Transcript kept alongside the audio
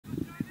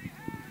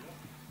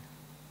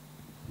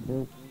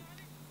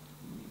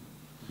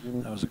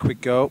That was a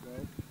quick goal.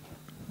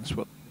 That's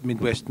what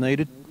Midwest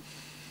needed.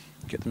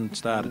 Get them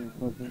started.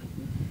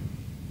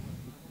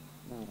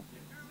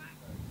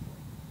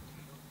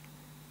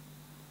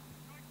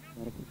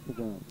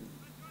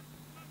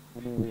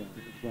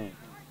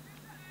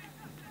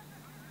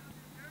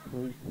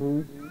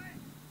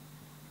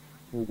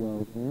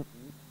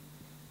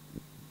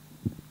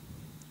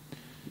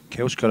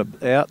 Kelch got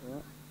it out.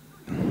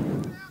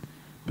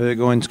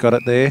 Burgoyne's got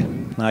it there.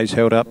 No, he's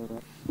held up.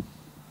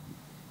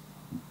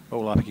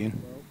 Ball up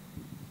again.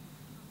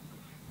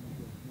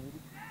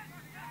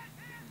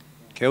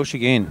 Kelch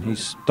again.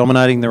 He's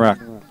dominating the ruck.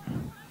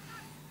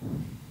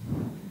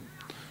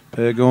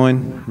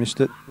 Burgoyne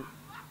missed it.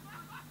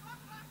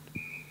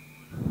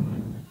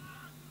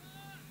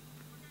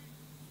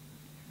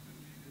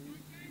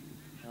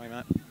 Sorry,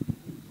 mate.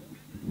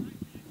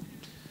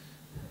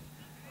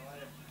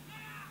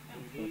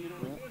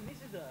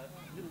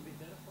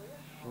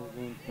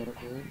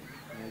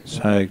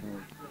 So,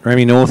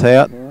 Remy North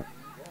out.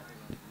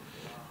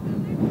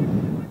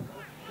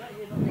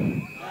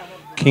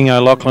 King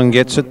O'Loughlin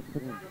gets it.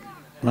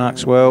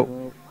 Marks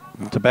well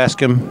to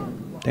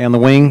Bascom down the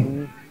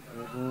wing.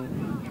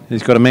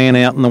 He's got a man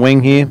out in the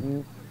wing here.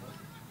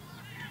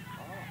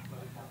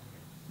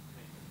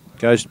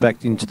 Goes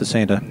back into the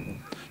centre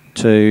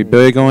to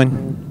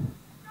Burgoyne.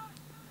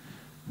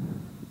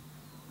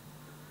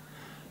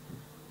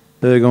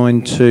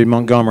 Burgoyne to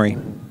Montgomery.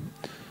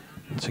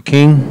 To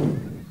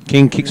King.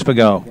 King kicks for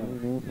goal.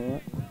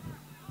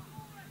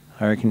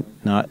 I reckon,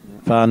 no,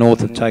 Far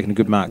North have taken a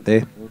good mark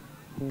there.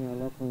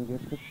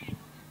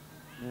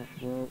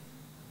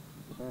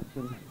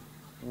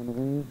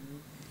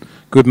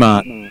 Good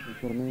mark.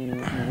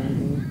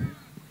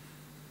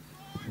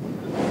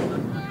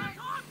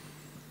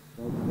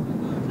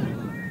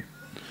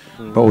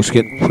 Balls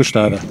get pushed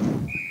over.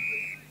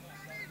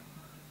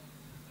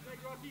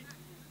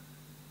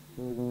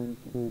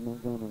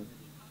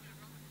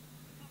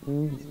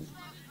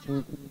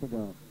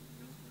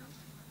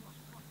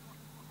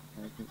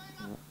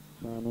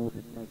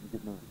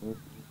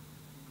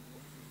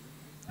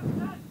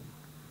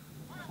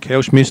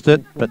 Kelch missed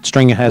it, but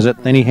Stringer has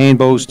it. Then he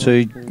handballs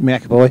to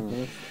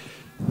McAvoy.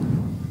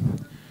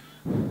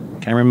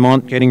 Cameron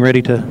Mont getting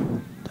ready to,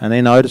 and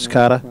then Otis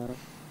Carter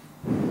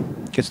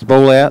gets the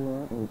ball out.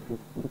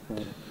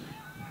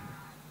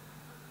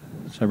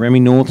 So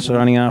Remy North's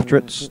running after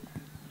it.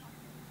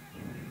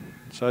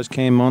 So is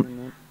Cam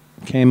Mont.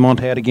 Cam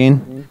Mont out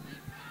again.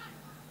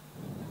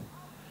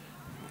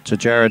 To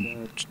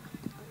Jared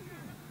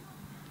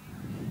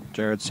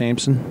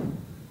Sampson.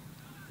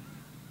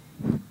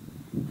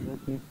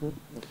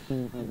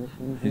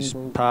 He's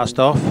passed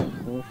off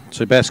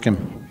to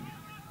Bascom.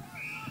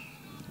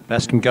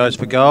 Bascom goes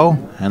for goal,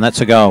 and that's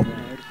a goal.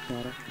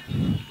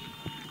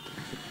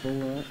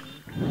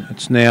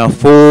 It's now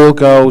 4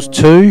 goals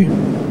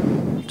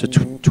 2 to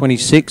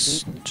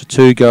 26 to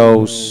 2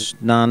 goals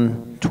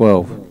none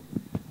 12.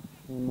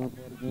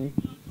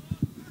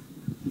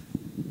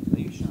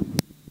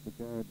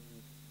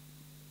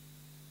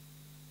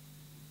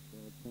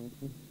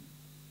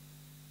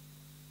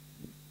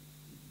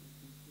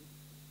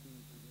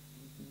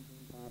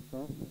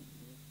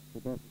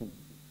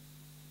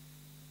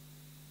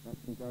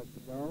 Goes to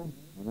goal,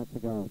 and that's a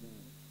goal.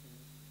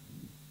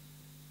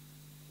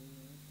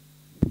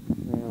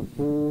 Now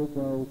 4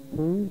 goals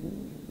 2,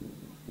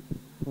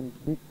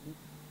 26.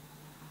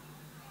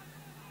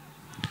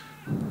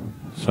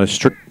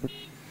 So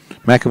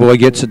McAvoy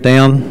gets it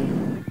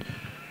down,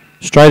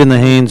 straight in the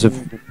hands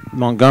of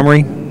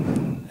Montgomery.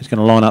 He's going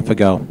to line up for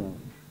goal.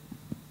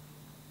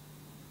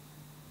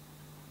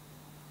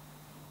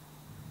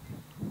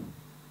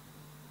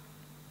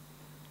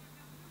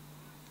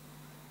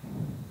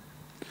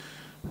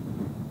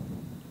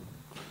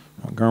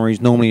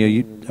 Montgomery's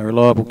normally a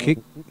reliable kick.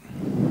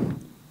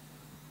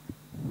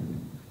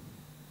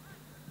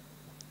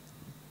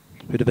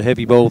 Bit of a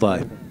heavy ball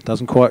though.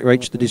 Doesn't quite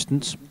reach the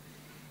distance.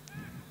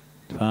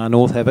 Far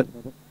North have it,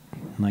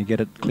 and they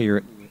get it, clear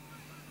it.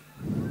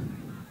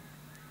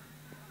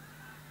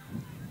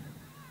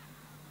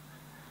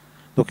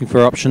 Looking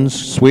for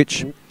options,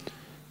 switch.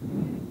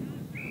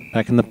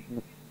 Back in the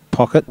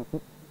pocket.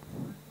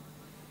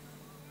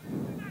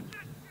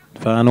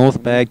 Far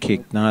North, bad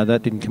kick. No,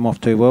 that didn't come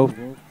off too well.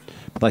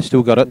 But they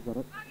still got it.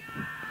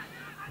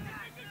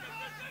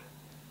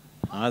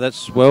 No,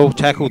 that's well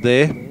tackled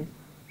there.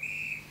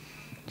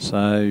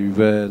 So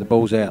the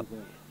ball's out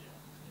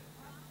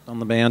on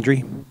the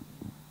boundary.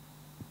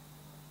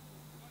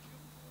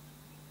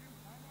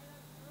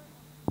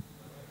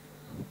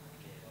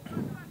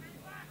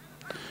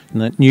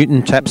 And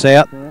Newton taps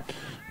out.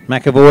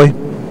 McAvoy.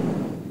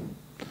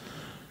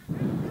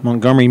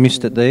 Montgomery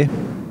missed it there.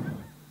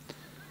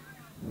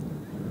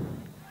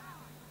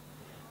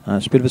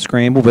 It's a bit of a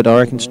scramble, but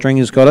I reckon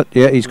Stringer's got it.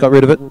 Yeah, he's got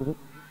rid of it.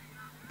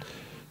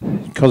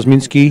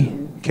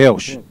 Kosminski,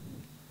 Kelch.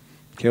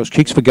 Kelch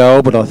kicks for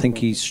goal, but I think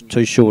he's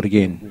too short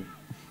again.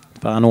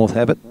 Far North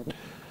have it.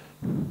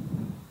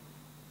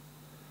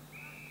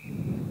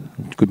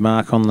 Good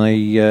mark on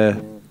the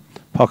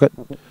pocket.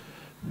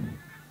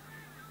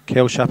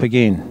 Kelsh up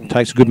again.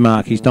 Takes a good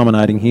mark. He's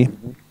dominating here.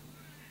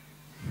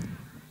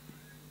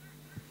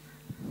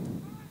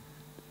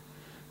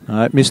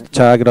 No, missed the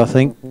target, I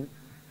think.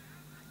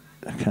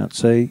 I can't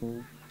see.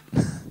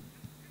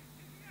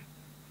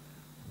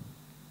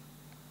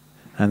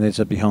 And there's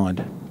a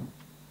behind.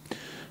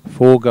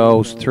 4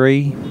 goals,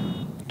 3,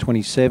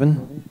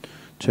 27,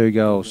 2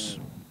 goals.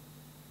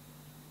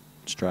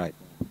 Straight.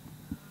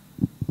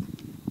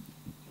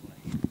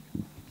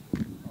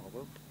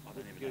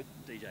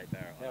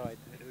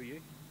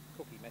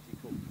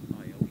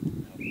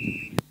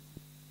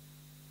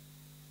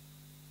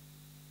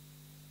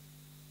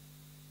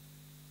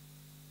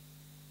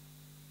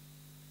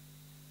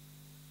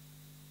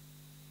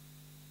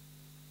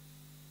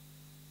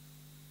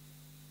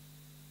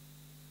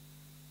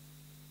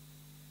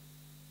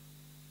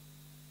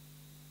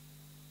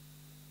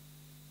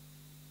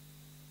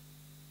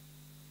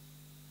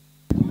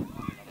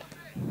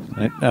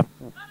 Up.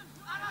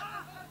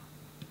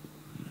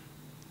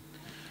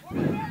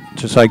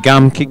 Just so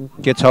Gum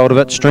gets hold of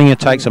it. Stringer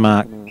takes a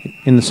mark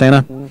in the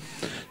centre.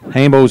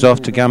 Handball's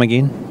off to Gum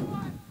again.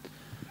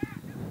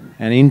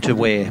 And into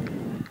Ware.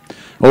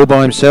 All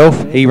by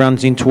himself. He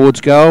runs in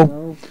towards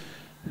goal.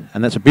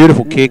 And that's a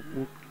beautiful kick.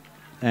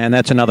 And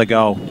that's another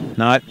goal.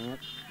 No,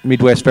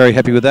 Midwest very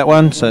happy with that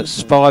one. So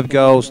it's 5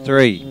 goals,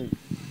 3.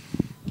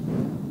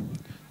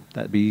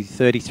 That'd be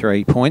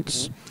 33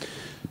 points.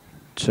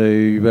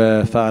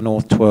 To Far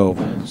North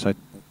 12. So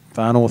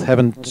Far North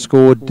haven't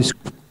scored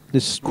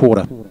this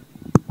quarter.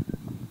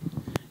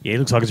 Yeah, it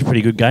looks like it's a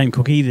pretty good game,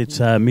 Cookie. It's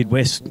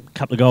Midwest, a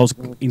couple of goals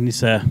in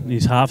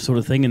this half sort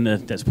of thing, and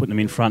that's putting them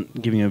in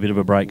front, giving them a bit of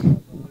a break.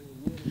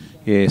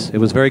 Yes, it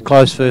was very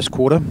close first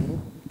quarter,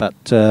 but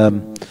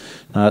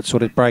it's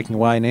sort of breaking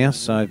away now.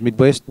 So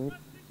Midwest.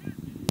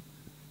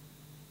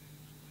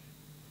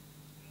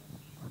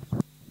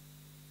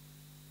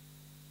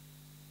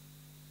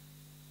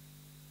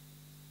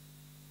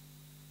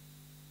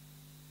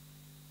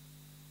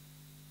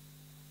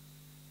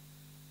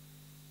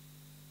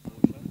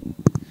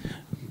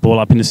 Ball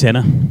up in the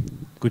centre.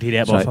 Good hit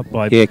out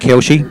by yeah,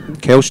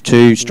 Kelsh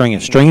to Stringer.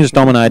 Stringer's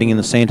dominating in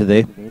the centre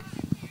there.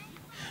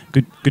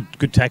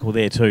 Good tackle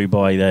there too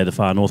by the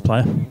Far North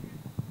player.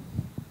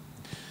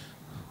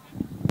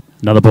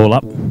 Another ball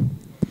up.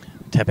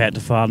 Tap out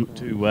to Far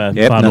North.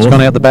 Yep, and it's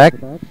gone out the back.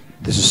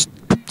 This is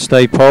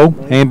Steve Paul.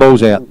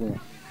 Handball's out.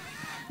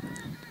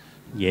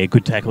 Yeah,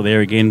 good tackle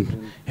there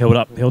again. Held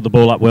the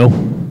ball up well.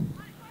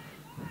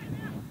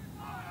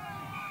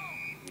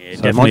 Yeah,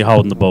 so definitely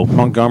holding the ball.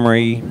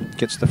 Montgomery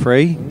gets the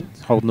free,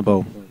 holding the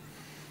ball.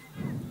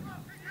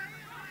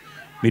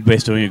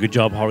 Midwest doing a good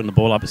job holding the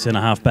ball up at centre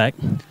half back.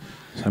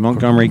 So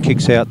Montgomery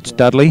kicks out to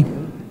Dudley.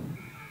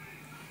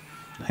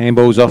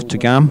 Handball's off to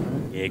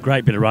Gum. Yeah,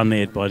 great bit of run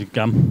there by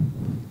Gum.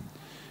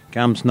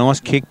 Gum's nice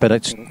kick, but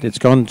it's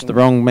gone to the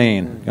wrong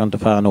man, gone to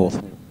Far North.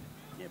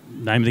 Yep.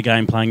 Name of the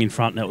game playing in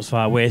front, that was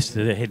Far West.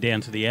 They head down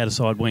to the outer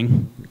side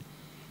wing.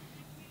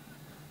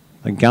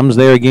 And Gum's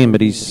there again,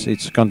 but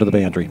it's gone to the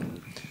boundary.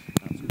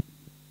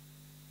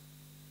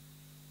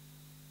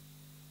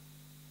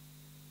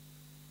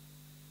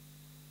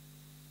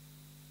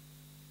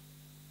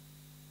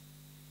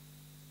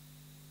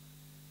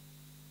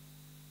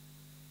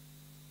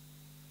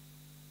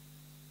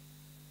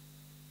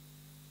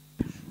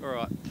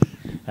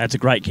 That's a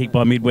great kick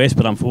by Midwest,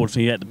 but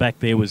unfortunately at the back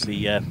there was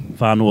the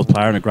Far North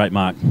player and a great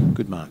mark.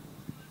 Good mark.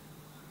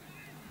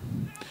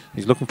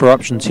 He's looking for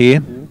options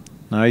here.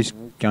 No, he's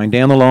going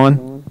down the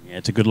line. Yeah,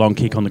 it's a good long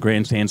kick on the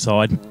grandstand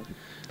side.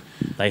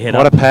 They head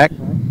up. What a pack.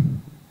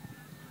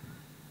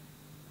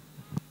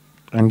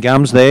 And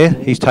Gum's there.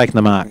 He's taken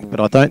the mark, but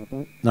I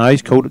don't... No,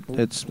 he's called it.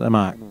 It's a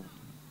mark.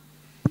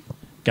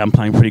 Gum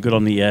playing pretty good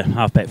on the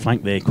half-back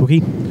flank there,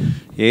 Cookie.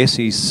 Yes,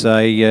 he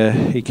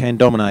can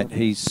dominate.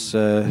 He's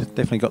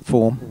definitely got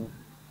form.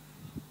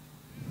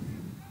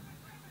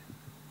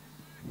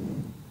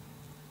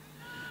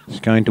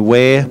 He's going to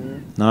Ware.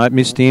 No, it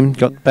missed him.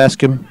 Got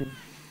Bascom.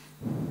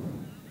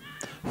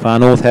 Far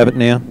North have it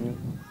now.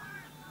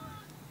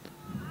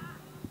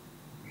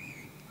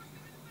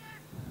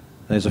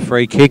 There's a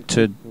free kick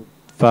to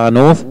Far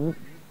North.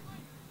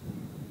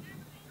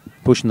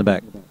 Pushing the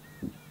back.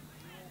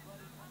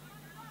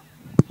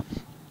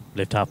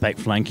 Left half-back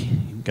flank,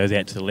 goes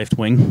out to the left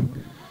wing.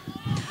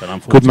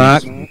 But good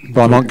mark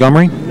by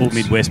Montgomery. All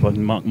Midwest, but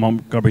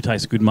Montgomery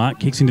takes a good mark.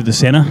 Kicks into the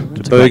centre.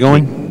 To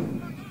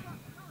Burgoyne.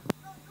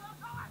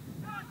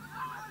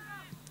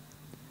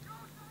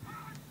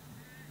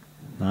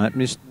 No, it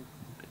missed.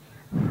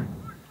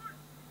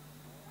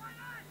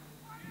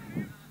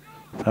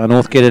 Far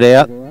North get it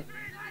out.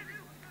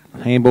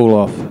 Handball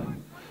off.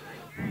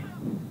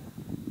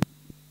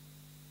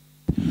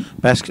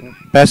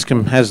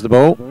 Bascom has the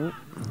ball.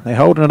 They're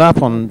holding it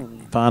up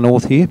on Far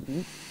North here.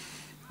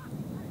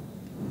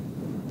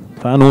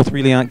 Far North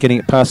really aren't getting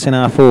it past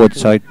centre forward,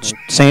 so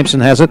Sampson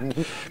has it.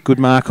 Good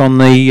mark on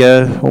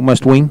the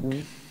almost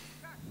wing.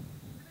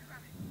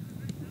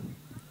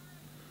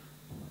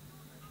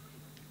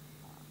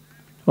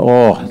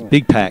 Oh,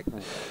 big pack.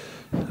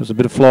 There was a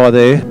bit of fly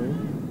there.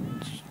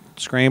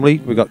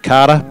 Scrambly. We've got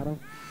Carter.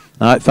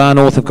 No, Far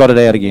North have got it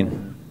out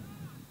again.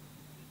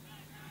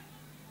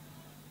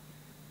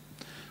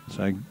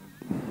 So,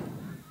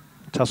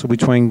 tussle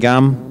between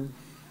Gum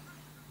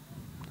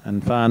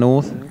and Far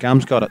North.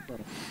 Gum's got it.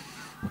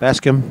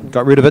 Bascom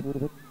got rid of it.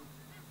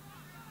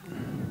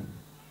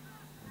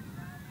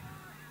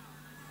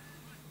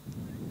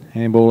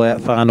 Handball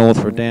out Far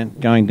North for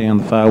going down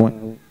the far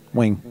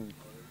wing.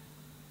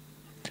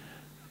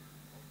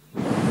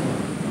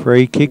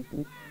 Free kick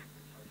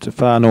to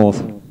Far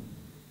North.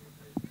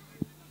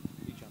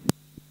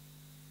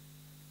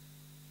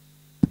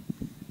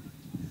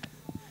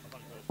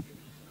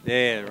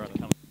 Yeah, right.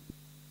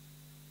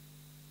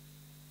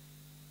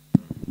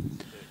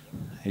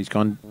 He's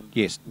gone.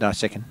 Yes, no,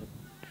 second.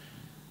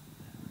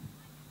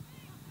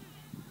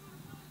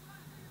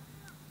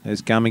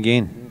 There's Gum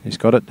again. He's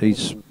got it.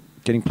 He's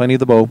getting plenty of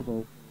the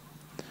ball.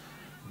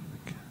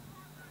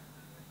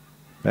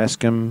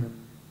 Bascom,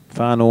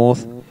 Far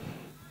North,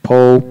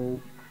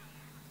 Paul,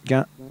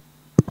 Gum.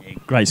 Yeah,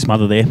 great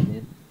smother there.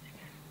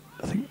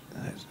 I think.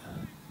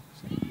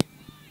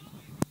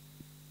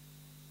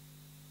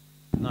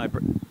 No,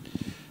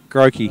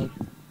 Grokey.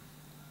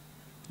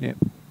 Yep.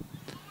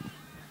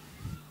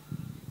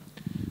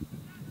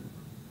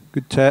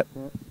 Good tap.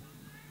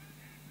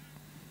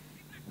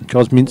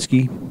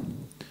 Kosminski.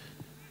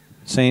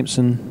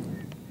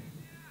 Sampson.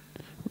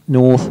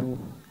 North.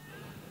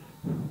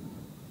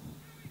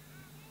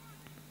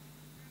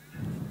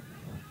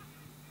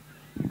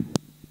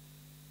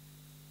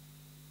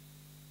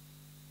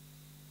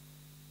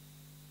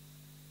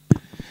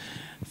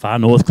 Far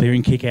North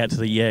clearing kick out to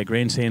the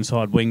grandstand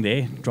side wing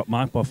there. Drop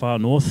mark by Far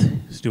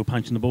North. Still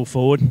punching the ball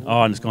forward.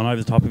 Oh, and it's gone over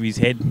the top of his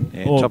head.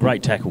 Yeah, oh,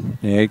 great tackle.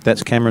 Yeah,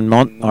 that's Cameron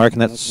Mont. I reckon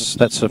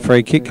that's a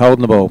free kick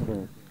holding the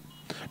ball.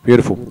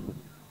 Beautiful.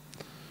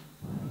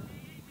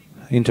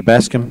 Into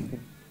Bascom.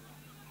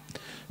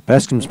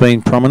 Bascom's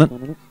been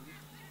prominent.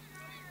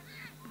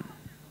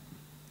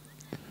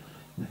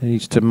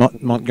 He's to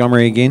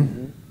Montgomery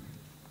again.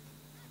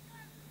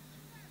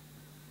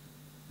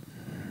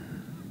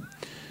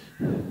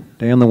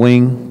 Down the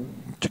wing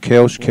to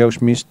Kelsh.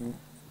 Kelsh missed.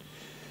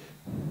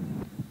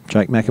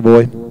 Jake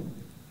McAvoy.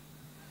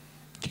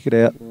 Kick it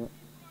out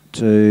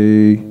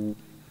to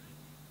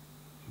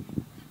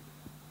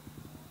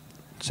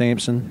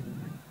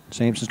Sampson.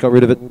 Sampson's got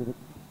rid of it.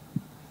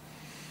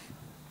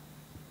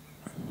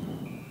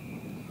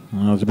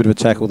 Oh, there's a bit of a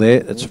tackle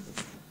there. It's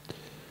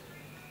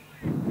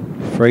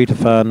free to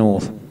Far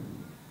North.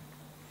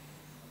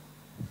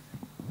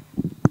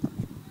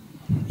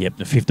 Yep,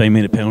 the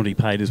 15-minute penalty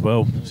paid as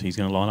well. So he's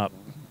going to line up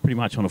pretty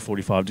much on a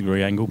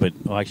 45-degree angle, but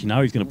I actually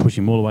know he's going to push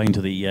him all the way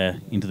into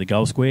the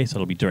goal square, so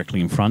it'll be directly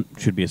in front.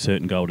 Should be a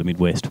certain goal to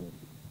Midwest.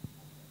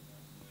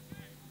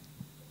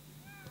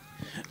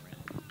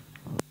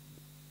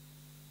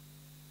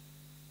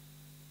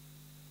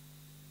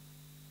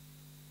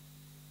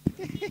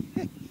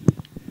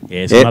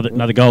 Yeah, so yep.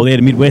 another goal there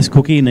to Midwest,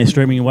 Cookie, and they're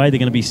streaming away. They're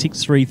going to be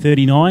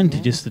 6-3-39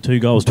 to just the 2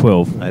 goals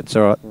 12. That's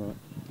all right.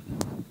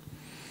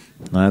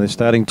 No, they're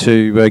starting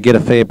to get a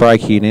fair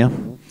break here now.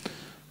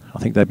 I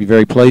think they'd be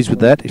very pleased with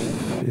that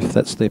if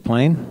that's their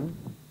plan.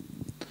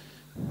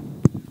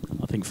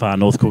 I think Far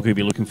North Cookie will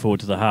be looking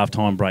forward to the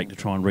half-time break to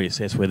try and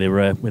reassess where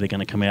they're going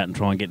to come out and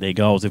try and get their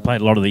goals. They've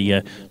played a lot of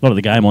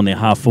the game on their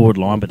half-forward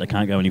line, but they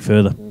can't go any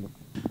further.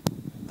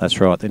 That's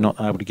right. They're not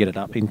able to get it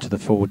up into the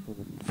forward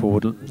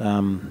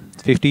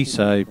 50.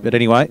 So, but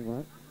anyway,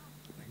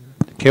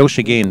 Kelsh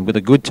again with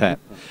a good tap,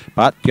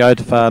 but go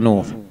to Far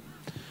North.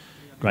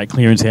 Great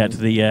clearance out to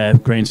the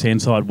grandstand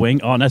side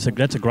wing. Oh, and that's a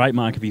great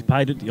mark if he's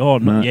paid it. Oh,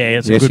 no. Yeah,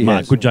 it's a good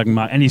mark, good jugging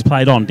mark. And he's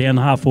played on down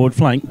the half-forward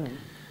flank.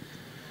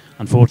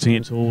 Unfortunately,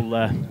 it's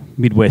all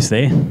Midwest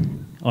there.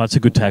 Oh, that's a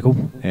good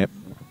tackle. Yep.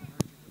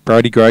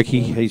 Brody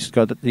Grokey,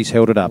 he's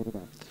held it up.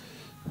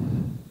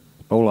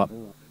 Ball up.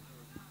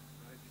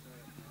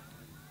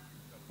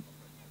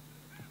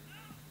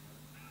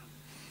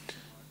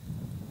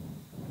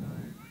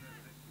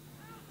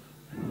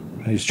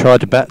 He's tried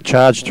to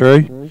charge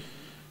through.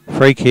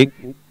 Free kick,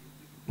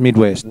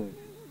 Midwest.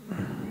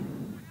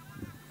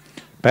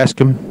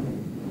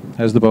 Bascom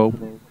has the ball.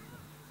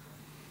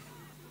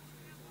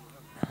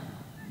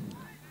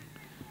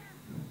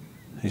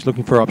 He's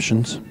looking for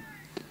options.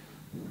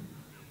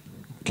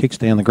 Kicks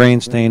down the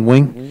grandstand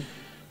wing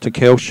to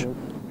Kelsh.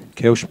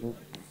 Kelsh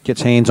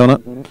gets hands on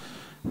it.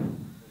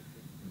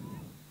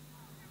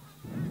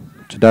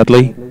 To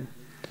Dudley.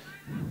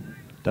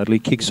 Dudley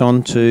kicks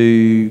on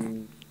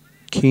to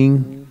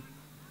King.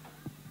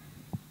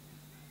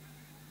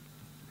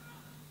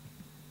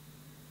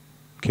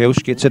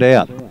 Kelsh gets it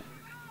out.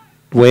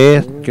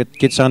 Ware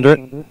gets under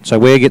it. So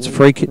Ware gets a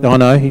free kick. Oh,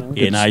 no.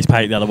 He's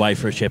paid it the other way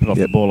for a Shepherd off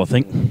the ball, I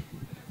think.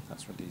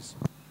 That's what it is.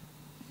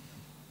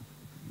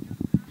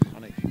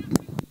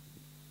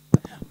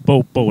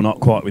 Ball not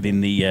quite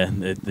within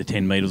the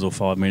 10 metres or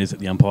 5 metres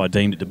that the umpire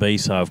deemed it to be.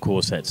 So, of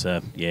course, that's,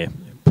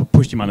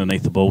 pushed him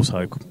underneath the ball.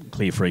 So,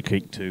 clear free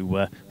kick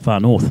to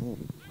Far North.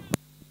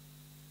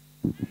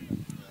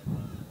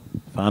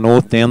 Far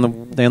North down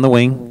the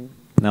wing.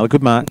 Another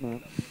good mark.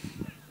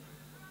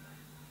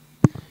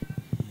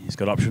 He's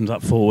got options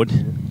up forward.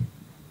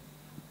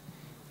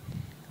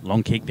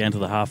 Long kick down to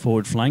the half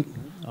forward flank.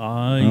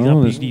 Oh, he's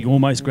up. He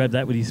almost grabbed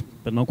that with his,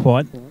 but not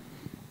quite.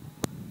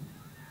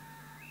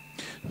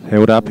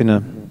 Held up in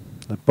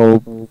the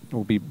ball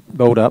will be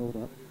bowled up.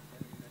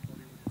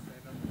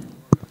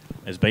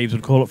 As Beebs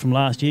would call it from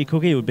last year,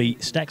 Cookie, it would be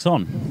stacks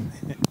on.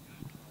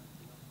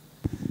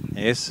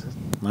 Yes.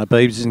 No,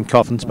 Beebs is in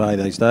Coffin's Bay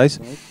these days.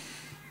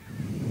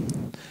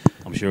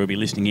 I'm sure he'll be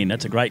listening in.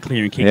 That's a great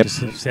clearing kick Yep.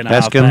 to centre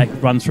Bascom. half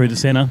back, run through the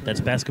centre.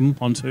 That's Bascom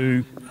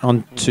onto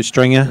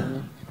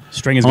Stringer.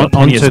 Stringer's got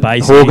plenty of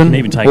space. Horgan. He can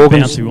even take a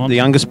bounce if he wants. The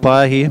youngest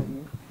player here.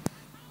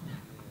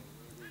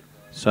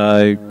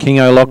 So King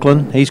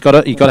O'Loughlin, he's got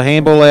it. He got a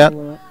handball out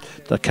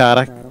to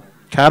Carter.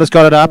 Carter's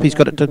got it up. He's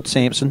got it to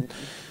Sampson.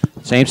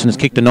 Sampson has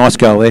kicked a nice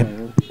goal there.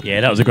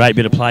 Yeah, that was a great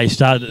bit of play.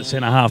 Started at the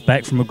centre half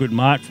back from a good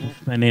mark,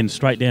 and then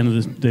straight down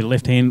to the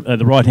left hand,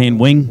 the right hand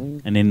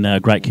wing, and then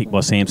a great kick by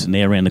Sampson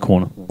there around the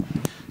corner.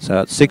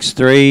 So it's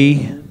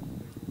 6-3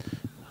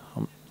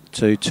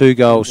 to 2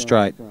 goals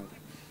straight.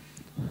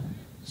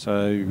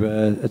 So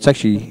it's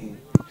actually.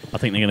 I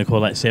think they're going to call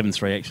that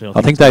 7-3. Actually,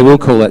 I think they will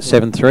call that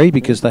 7-3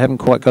 because they haven't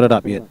quite got it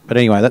up yet. But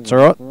anyway, that's all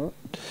right.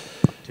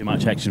 Too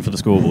much action for the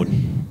scoreboard.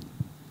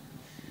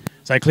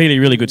 So clearly,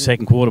 really good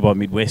second quarter by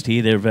Midwest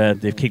here.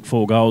 They've kicked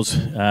 4 goals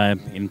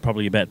in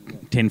probably about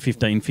 10,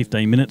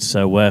 15 minutes.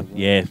 So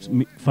yeah,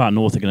 Far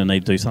North are going to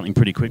need to do something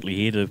pretty quickly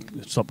here to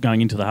stop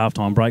going into the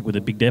halftime break with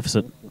a big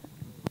deficit.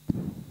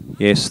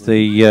 Yes,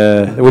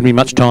 there wouldn't be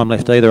much time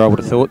left either, I would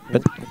have thought.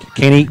 But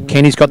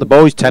Kenny's got the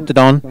ball. He's tapped it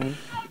on.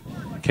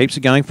 Keeps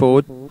it going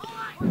forward.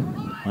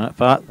 Right,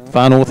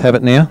 Far North have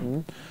it now.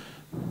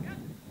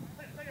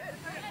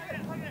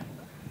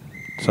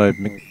 So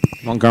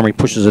Montgomery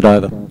pushes it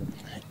over.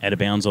 Out of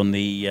bounds on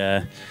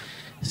the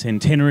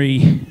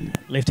Centenary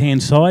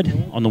left-hand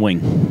side on the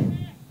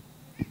wing.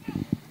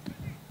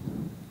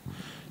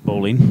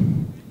 Ball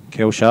in.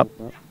 Kelsh up.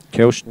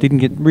 Kelsh didn't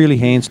get really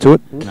hands to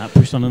it. No,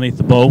 pushed underneath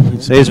the ball.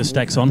 There's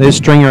stacks on. There's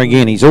Stringer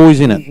again. He's always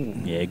in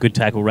it. Yeah, good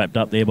tackle wrapped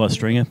up there by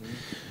Stringer.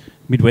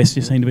 Midwest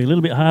just seem to be a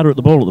little bit harder at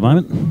the ball at the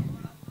moment.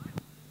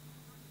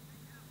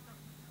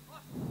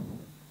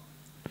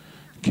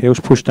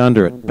 Kelsh pushed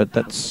under it, but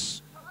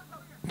that's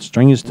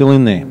Stringer's still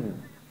in there.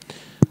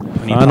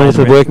 Far North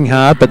are working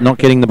hard, but not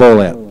getting the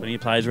ball out. Plenty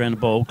of players around the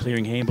ball,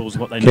 clearing handballs,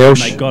 what they need,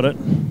 Kelsh. and they got it.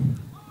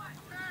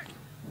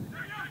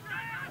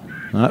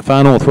 Right,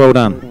 Far North, well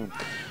done.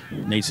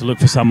 Needs to look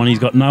for someone. He's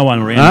got no one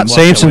around.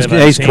 Sampson's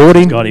caught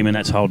him. Got him, and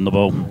that's holding the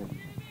ball.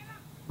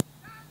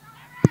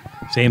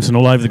 Sampson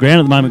all over the ground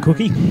at the moment,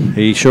 Cookie.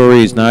 He sure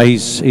is. No,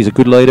 he's a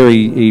good leader.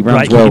 He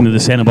runs Great well. kick into the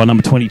centre by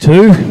number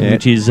 22,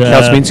 which is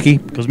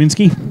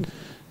Kosminski.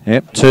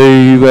 Yep,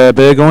 to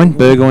Burgoyne.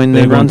 Burgoyne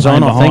then runs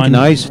on, I think.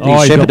 No, he's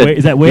shepherded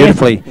is that where?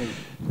 Beautifully.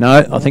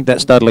 No, I think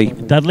that's Dudley.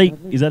 Dudley,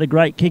 is that a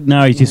great kick?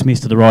 No, he's just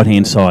missed to the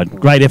right-hand side.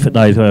 Great effort,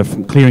 though,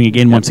 from clearing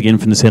again, once again,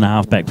 from the centre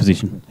half-back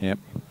position. Yep.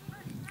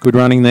 Good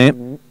running there.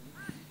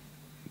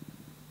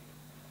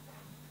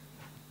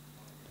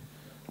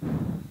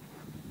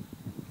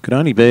 Could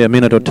only be a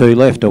minute or 2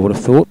 left, I would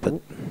have thought,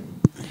 but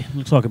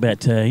looks like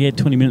about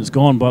 20 minutes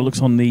gone by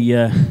looks on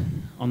the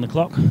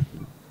clock.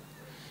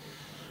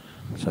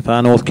 So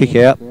Far North kick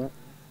out.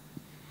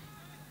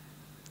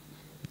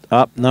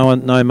 Up,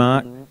 no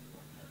mark.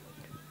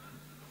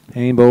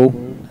 Handball,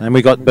 and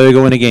we got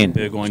Burgoyne again.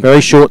 Burgoyne, very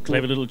short.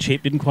 Clever little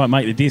chip, didn't quite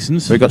make the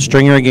distance. We got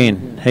Stringer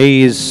again.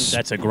 He is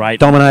that's a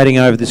great dominating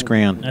over this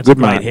ground. That's good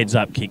a great mark. heads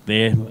up kick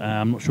there.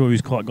 I'm not sure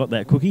who's quite got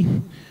that, Cookie.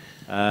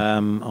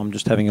 I'm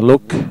just having a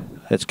look.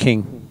 That's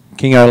King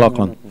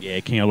O'Loughlin. Yeah,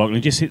 King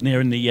O'Loughlin just sitting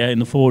there in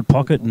the forward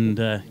pocket, and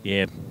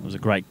yeah, it was a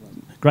great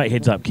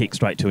heads up kick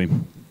straight to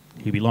him.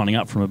 He'll be lining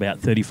up from about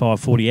 35,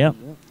 40 out.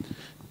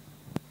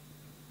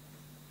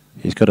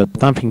 He's got a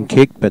thumping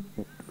kick, but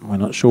we're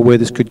not sure where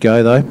this could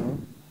go, though.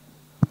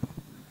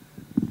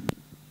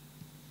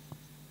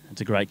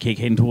 It's a great kick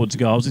heading towards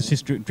goals. It's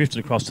just drifted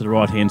across to the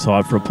right-hand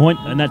side for a point,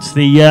 and that's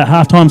the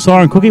half-time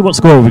siren, Cookie. What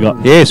score have we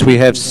got? Yes, we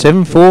have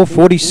 7-4,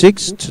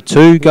 46 to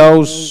 2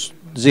 goals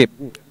zip,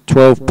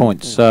 12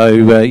 points. So,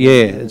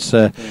 yeah, it's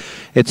a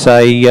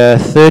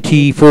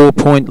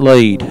 34-point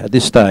lead at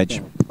this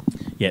stage.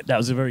 Yeah, that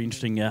was a very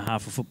interesting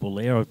half of football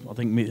there. I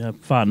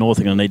think Far North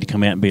are going to need to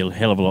come out and be a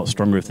hell of a lot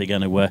stronger if they're going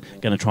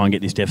to try and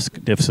get this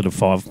deficit of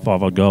five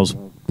odd goals.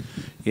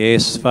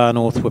 Yes, Far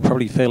North were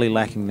probably fairly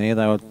lacking there.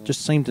 They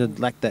just seemed to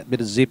lack that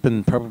bit of zip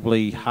and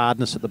probably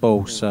hardness at the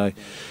ball. So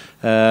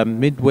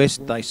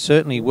Midwest, they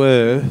certainly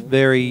were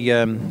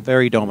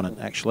very dominant.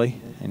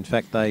 Actually, in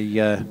fact, they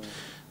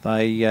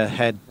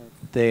had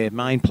their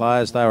main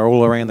players. They were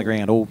all around the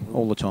ground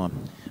all the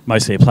time.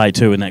 Most of their play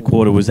too in that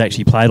quarter was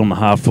actually played on the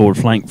half-forward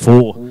flank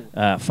for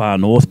Far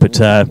North, but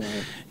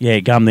yeah,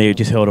 Gum there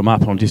just held them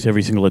up on just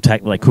every single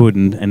attack they could,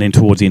 and then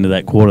towards the end of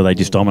that quarter they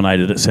just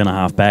dominated at centre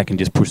half back and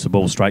just pushed the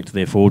ball straight to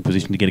their forward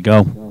position to get a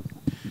goal.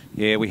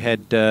 Yeah, we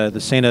had the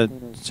centre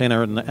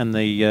and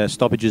the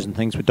stoppages and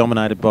things were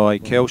dominated by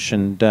Kelsch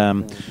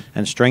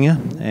and Stringer,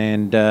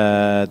 and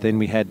then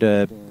we had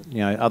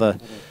other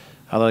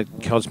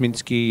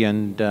Kosminski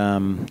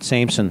and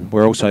Sampson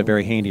were also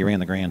very handy around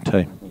the ground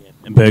too.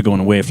 And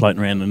Burgoyne and Ware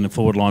floating around in the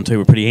forward line too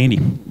were pretty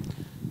handy.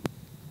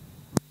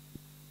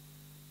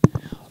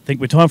 I think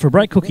we're time for a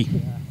break, Cookie.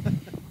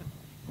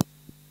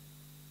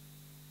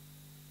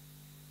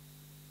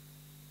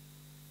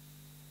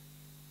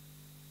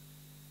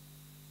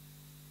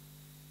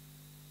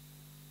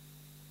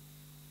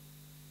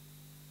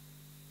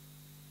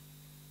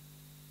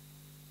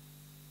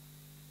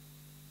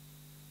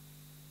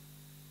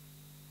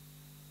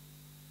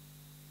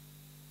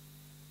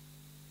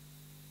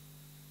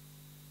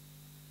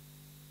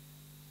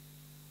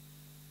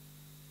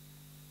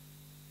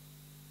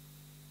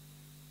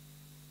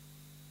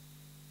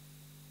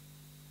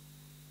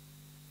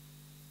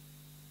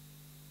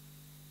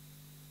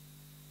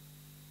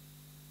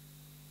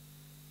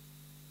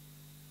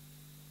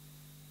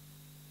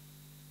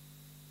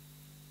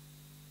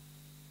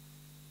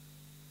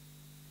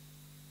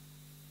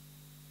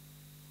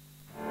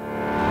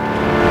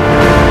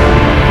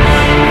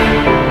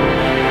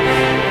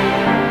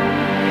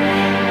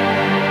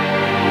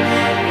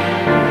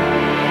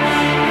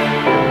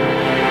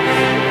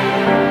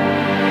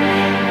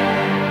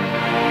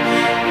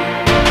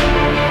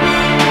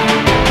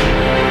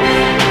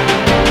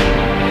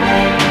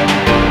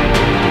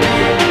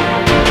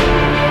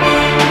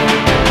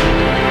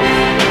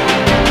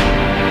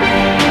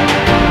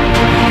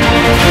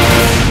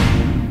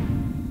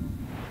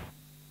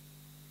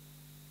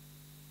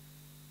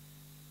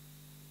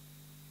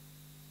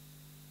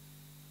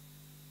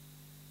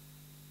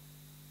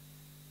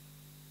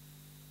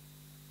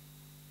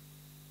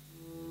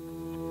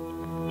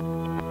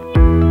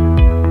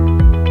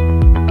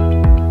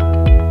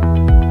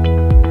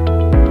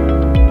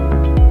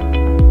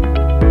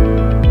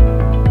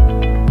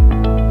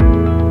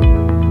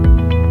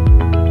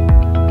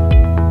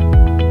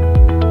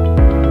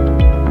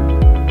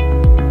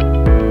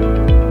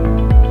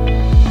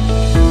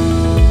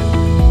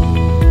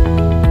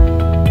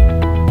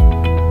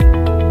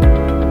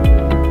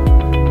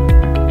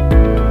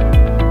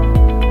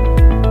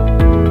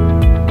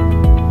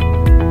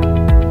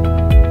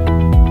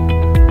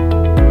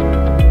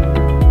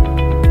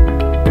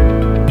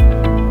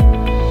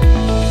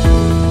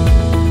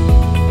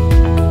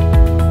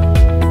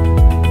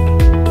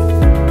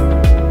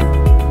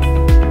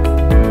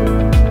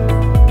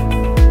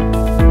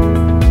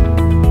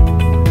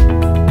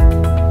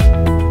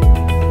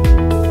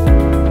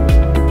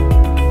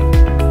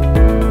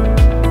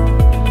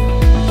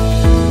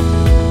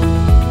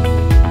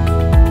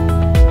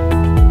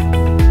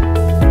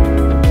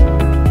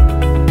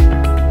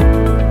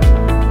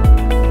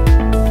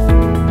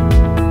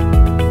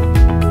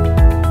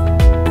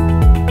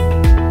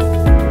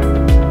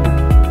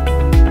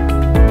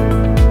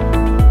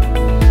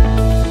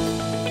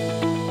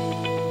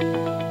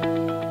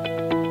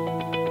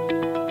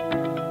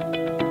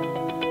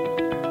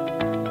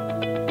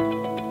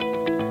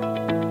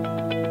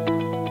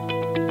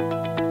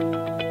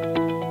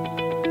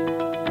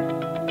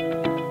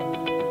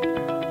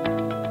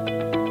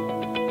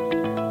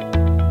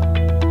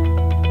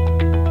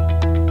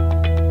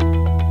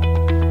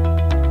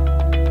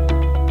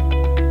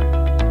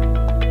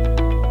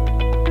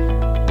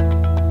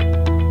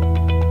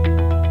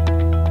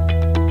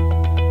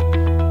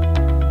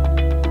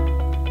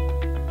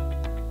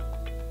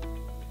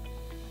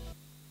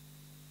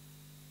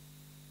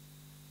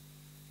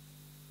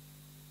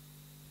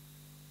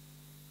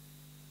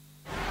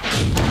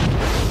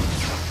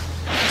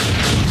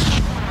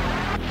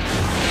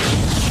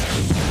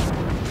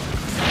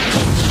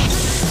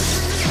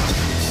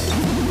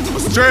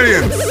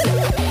 Australians!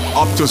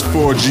 Optus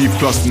 4G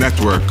Plus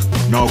network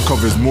now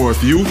covers more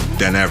of you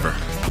than ever.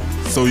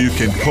 So you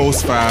can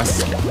post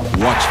fast,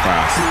 watch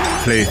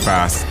fast, play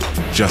fast,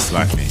 just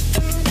like me.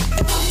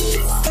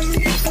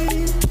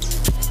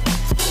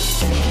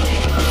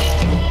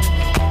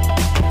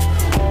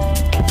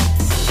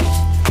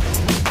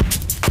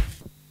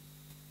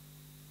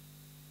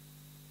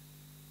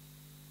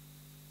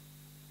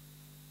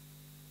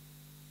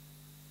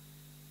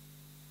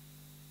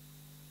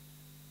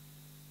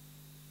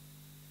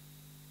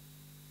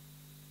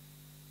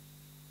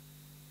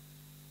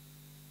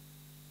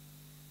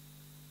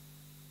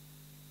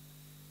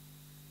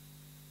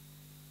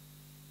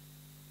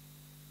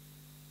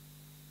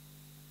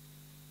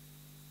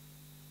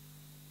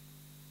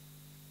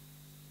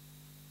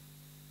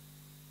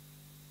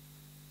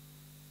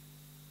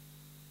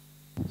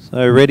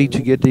 So ready to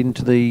get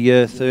into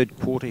the third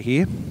quarter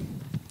here.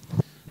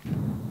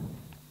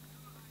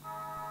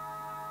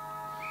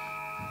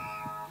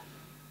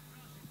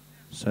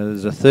 So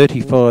there's a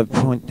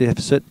 35-point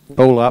deficit.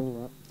 Ball up.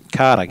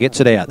 Carter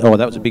gets it out. Oh,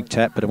 that was a big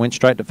tap, but it went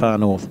straight to far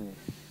north.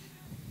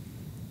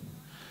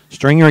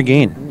 Stringer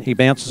again. He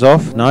bounces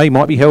off. No, he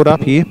might be held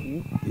up here.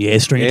 Yeah,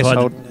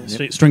 Stringer,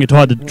 Yes, Stringer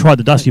tried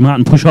the Dusty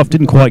Martin push off.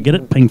 Didn't quite get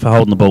it. Ping for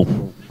holding the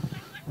ball.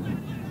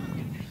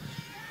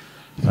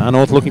 Far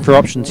North looking for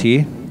options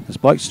here. This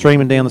bloke's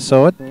streaming down the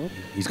side.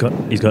 He's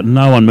got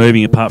no one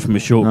moving apart from a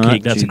short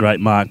kick. That's a great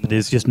mark, but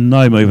there's just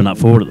no moving up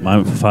forward at the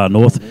moment for Far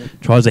North.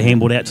 Tries a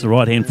handball out to the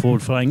right-hand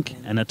forward flank,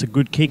 and that's a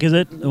good kick, is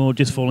it? Or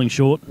just falling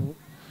short?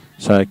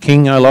 So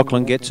King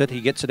O'Loughlin gets it.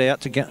 He gets it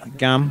out to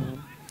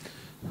Gum.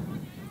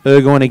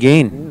 Burgoyne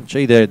again.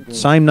 Gee, the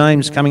same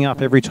names coming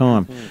up every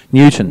time.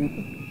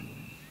 Newton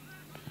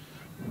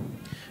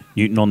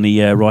on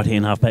the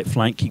right-hand half-back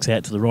flank, kicks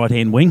out to the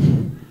right-hand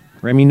wing.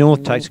 Remy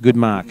North takes a good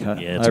mark.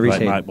 Yeah, it's a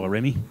great mark by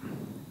Remy.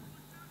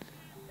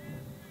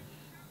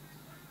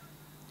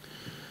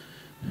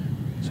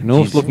 So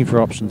North's looking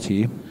for options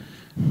here.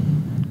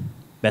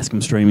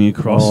 Bascom streaming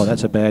across. Oh,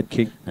 that's a bad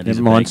kick.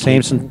 Never mind.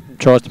 Sampson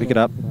tries to pick it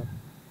up.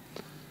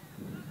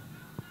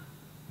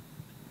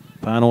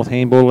 Far North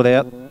handball it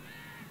out.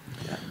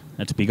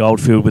 That's a big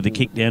Oldfield with the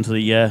kick down to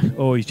the...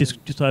 oh, he's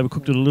just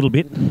overcooked it a little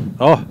bit.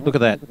 Oh, look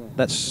at that.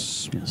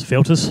 That's... It's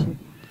Feltus.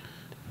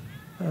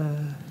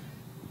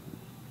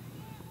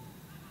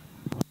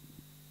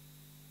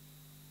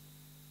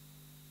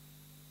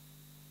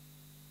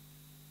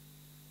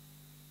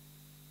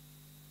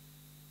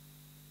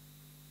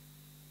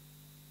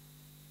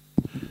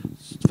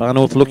 Far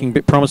North looking a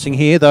bit promising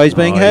here, though he's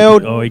being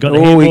held. He got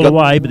the handball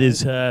away, but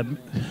there's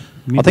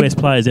Midwest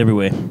players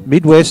everywhere.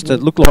 Midwest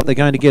look like they're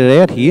going to get it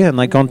out here, and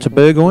they've gone to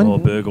Burgoyne. Oh,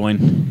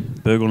 Burgoyne.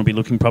 Burgoyne will be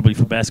looking probably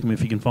for Bascom if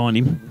he can find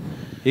him.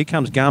 Here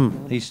comes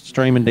Gum. He's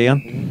streaming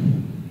down.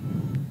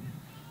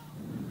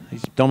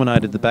 He's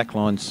dominated the back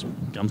lines.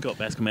 Gum's got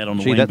Bascom out on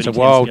the wing. wing. That's a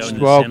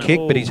wild kick,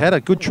 but he's had a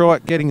good try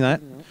at getting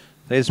that.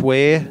 There's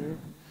Ware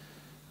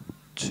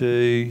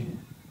to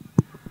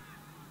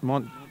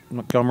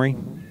Montgomery.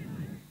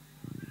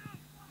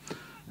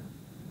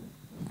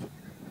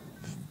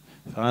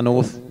 Far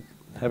North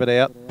have it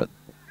out, but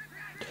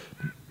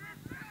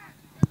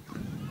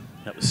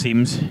that was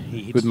Sims.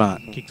 He hits, good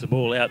mark. Kicks the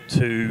ball out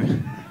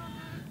to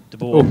the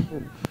ball.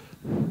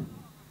 Oh.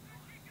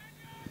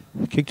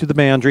 Kick to the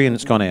boundary and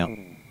it's gone out.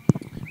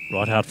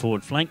 Right hard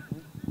forward flank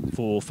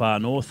for Far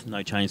North.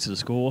 No change to the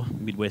score.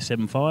 Midwest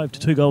 7-5 to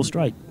 2 goals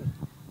straight.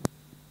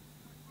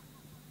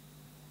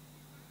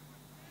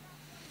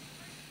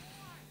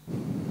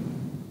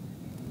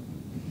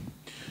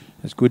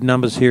 There's good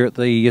numbers here at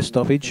the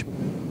stoppage.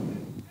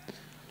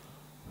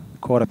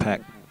 Quite a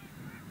pack.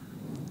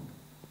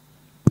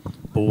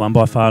 Ball won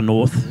by Far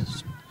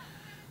North.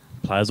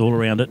 Players all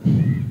around it.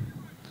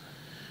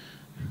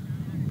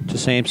 To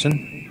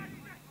Sampson.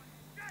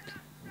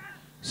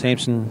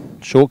 Sampson,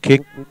 short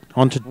kick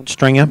onto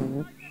Stringer.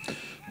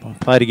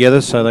 Play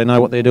together so they know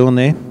what they're doing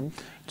there.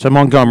 So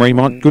Montgomery,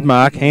 good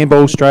mark.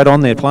 Handball straight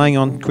on there, playing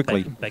on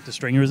quickly. Back to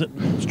Stringer, is it?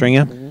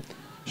 Stringer.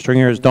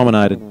 Stringer has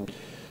dominated.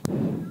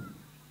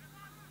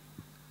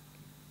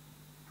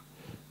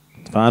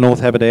 Far North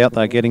have it out.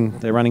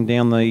 They're running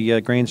down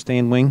the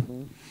grandstand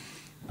wing.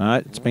 No,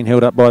 it's been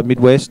held up by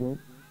Midwest. Oh,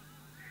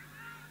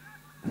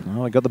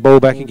 they got the ball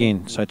back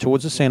again. So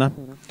towards the centre.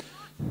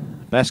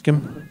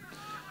 Bascom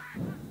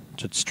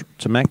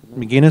to Mac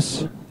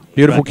McGuinness.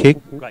 Beautiful kick.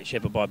 Great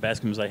shepherd by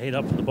Bascom as they head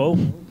up for the ball.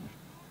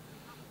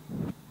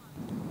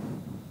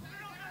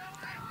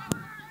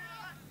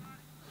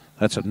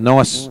 That's a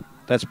nice.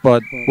 That's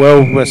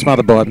well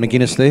smothered by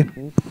McGuinness there.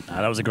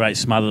 That was a great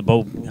smother. The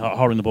ball,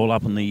 holding the ball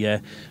up on the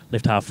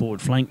left half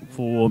forward flank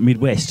for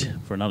Midwest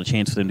for another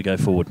chance for them to go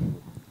forward.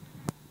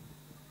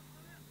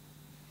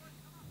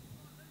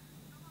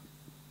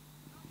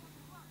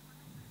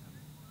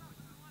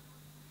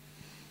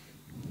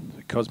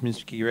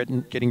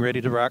 Kosminski getting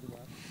ready to ruck.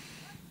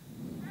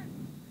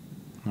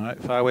 All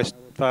right,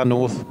 Far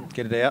North,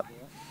 get it out.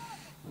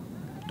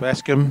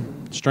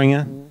 Bascom,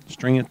 Stringer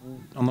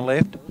on the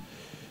left.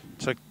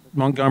 So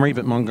Montgomery,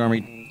 but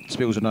Montgomery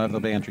spills it over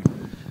the boundary.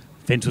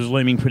 Fence was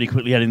looming pretty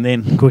quickly at him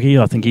then, Cookie.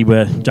 I think he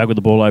juggled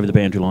the ball over the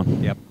boundary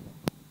line. Yep.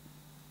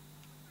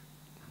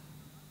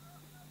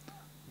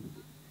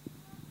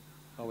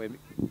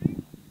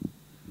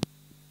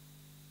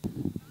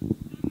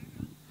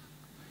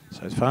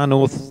 So Far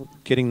North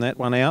getting that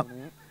one out.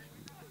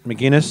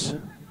 McGuinness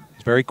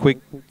is very quick.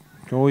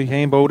 Oh, he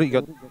handballed it. You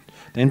got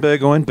then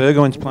Burgoyne.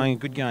 Burgoyne's playing a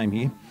good game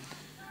here.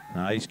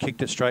 No, he's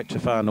kicked it straight to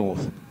Far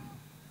North.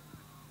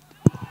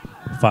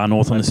 Far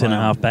North on the centre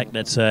half back.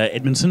 That's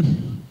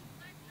Edmondson.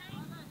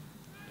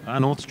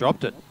 Far North's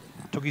dropped it.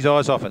 Took his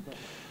eyes off it.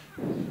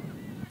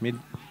 Mid.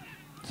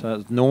 So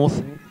it's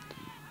North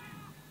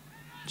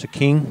to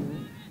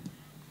King.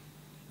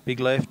 Big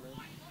left.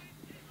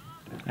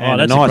 And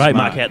that's a great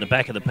mark out the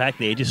back of the pack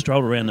there. Just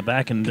strolled around the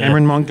back and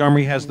Cameron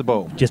Montgomery has the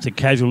ball. Just a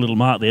casual little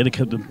mark there.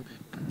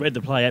 Read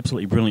the play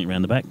absolutely brilliant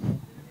around the back.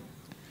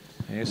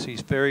 Yes,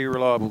 he's very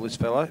reliable, this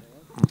fellow.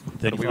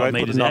 35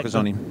 metres knockers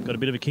on him. Got a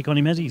bit of a kick on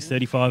him, has he? He's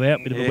 35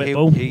 out, bit of a wet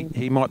ball. ball.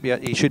 He might be.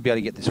 He should be able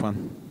to get this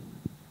one.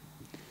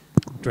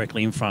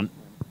 Directly in front.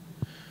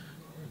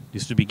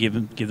 This would be give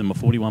them a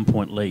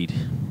 41-point lead.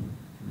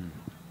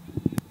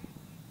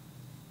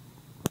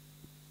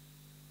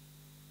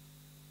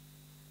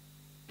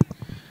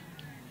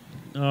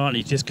 Oh, and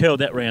he's just curled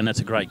that round. That's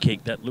a great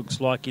kick. That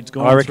looks like it's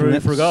gone through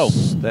for a goal.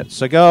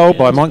 That's a goal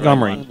by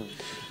Montgomery.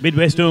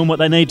 Midwest doing what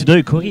they need to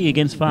do, Cookie,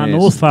 against Far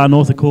North. Far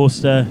North, of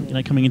course,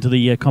 coming into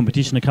the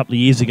competition a couple of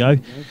years ago,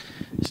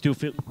 still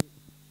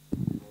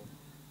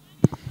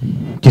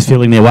just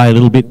feeling their way a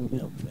little bit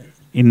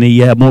in the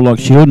Mortlock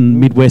Shield, and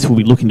Midwest will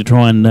be looking to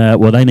try and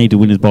they need to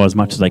win by as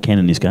much as they can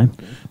in this game.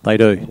 They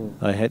do.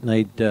 They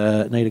need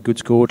a good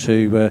score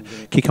to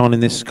kick on in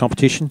this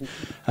competition.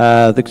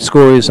 The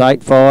score is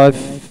 8-5,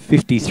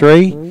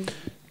 53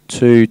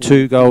 to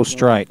 2 goals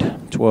straight,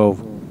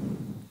 12.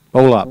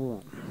 Ball up.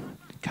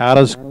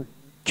 Carter's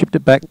chipped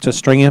it back to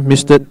Stringer,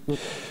 missed it.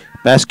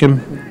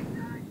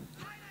 Bascom,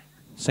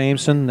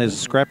 Sampson, there's a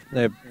scrap.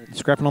 They're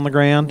scrapping on the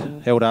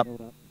ground, held up.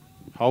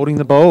 Holding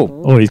the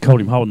ball. Oh, he's called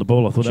him holding the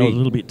ball. I thought that was a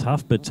little bit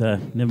tough, but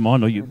never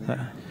mind.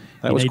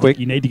 That was quick.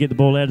 You need to get the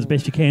ball out as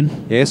best you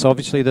can. Yes,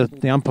 obviously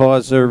the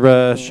umpires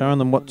are showing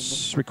them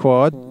what's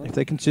required if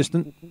they're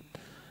consistent.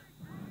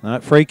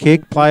 No, free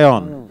kick, play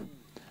on.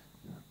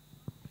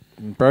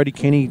 And Brodie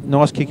Kenny,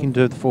 nice kick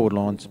into the forward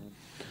lines.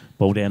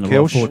 Ball down the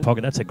right forward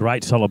pocket. That's a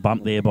great solid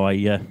bump there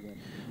by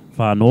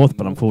Far North,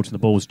 but unfortunately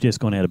the ball's just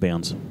gone out of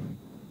bounds.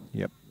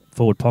 Yep.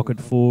 Forward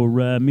pocket for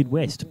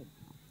Midwest.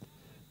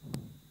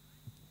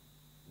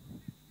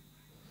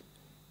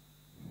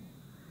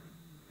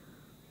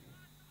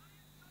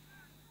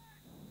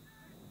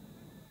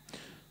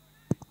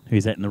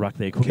 Who's that in the ruck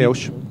there?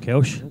 Kelsh.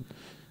 Kelsh.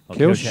 Oh,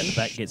 Kelsh out the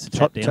back gets the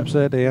tap down. Taps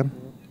that down.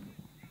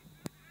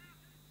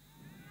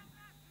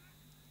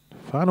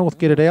 Far North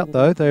get it out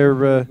though.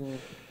 They're,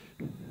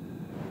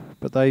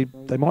 but they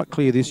might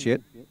clear this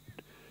yet.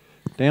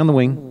 Down the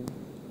wing.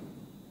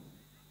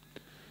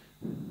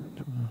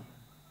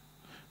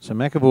 So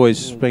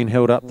McAvoy's been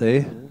held up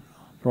there,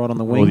 right on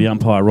the wing. Well, the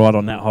umpire right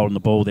on that, holding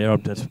the ball there.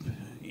 That's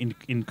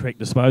incorrect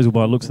disposal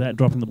by looks of that,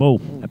 dropping the ball.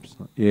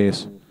 Absolutely.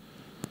 Yes.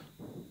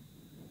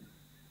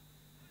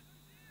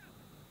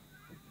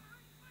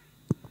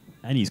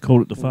 And he's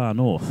called it to Far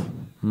North.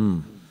 Hmm.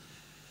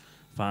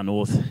 Far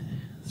North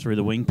through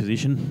the wing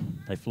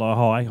position. They fly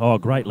high. Oh,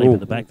 great leap at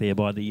the back there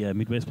by the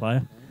Midwest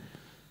player.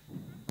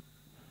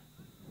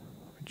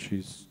 Which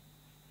is...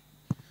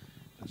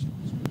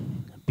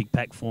 Big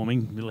pack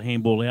forming. Little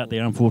handball out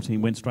there. Unfortunately,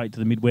 went straight to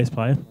the Midwest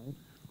player.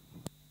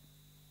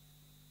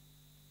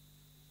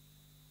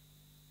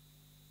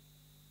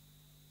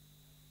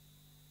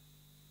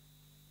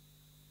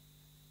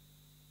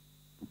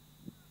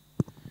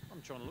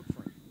 I'm trying to look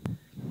for him.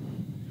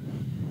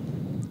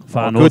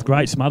 Far North,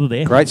 great smother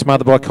there. Great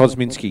smother by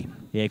Kosminski.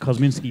 Yeah,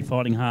 Kosminski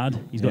fighting hard.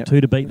 He's got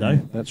 2 to beat though.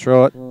 That's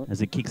right.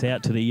 As it kicks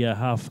out to the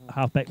half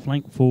back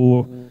flank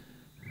for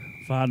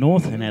Far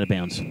North and out of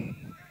bounds.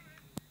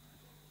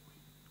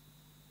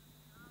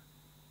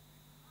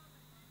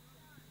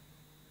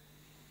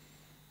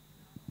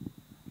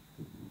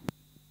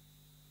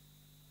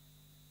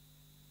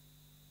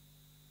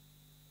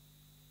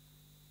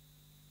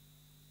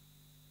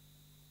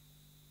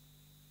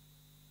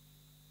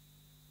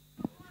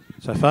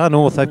 So Far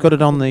North, they've got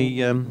it on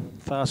the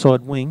far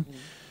side wing.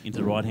 Into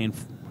the right hand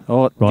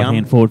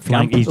forward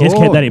flank. He's just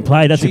kept that in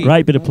play. That's a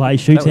great bit of play.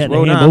 Shoots out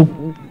the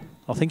handball.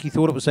 I think he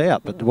thought it was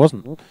out, but it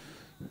wasn't.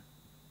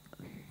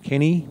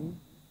 Kenny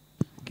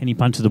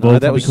punches the ball. No,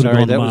 that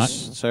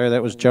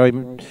was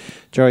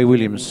Joey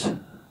Williams.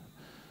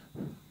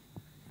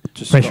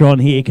 Pressure on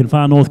here. Can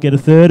Far North get a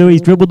third?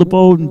 He's dribbled the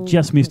ball and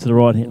just missed to the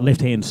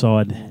left hand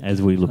side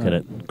as we look at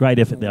it. Great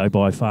effort though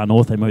by Far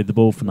North. They moved the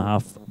ball from the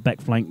half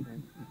back flank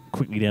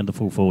quickly down to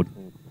full forward.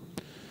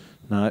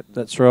 No,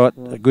 that's right.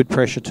 A good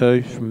pressure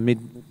too from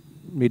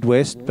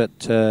Midwest, but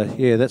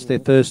yeah, that's their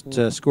first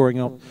scoring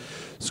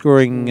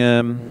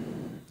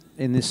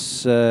in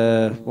this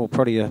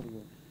probably a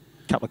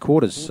couple of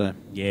quarters. So.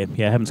 Yeah,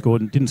 didn't score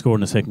in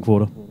the second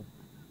quarter.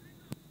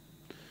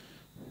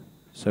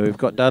 So we've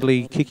got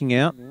Dudley kicking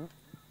out.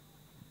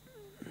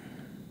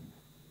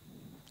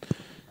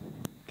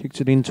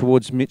 Kicks it in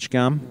towards Mitch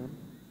Gum.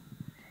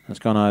 It's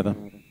gone over.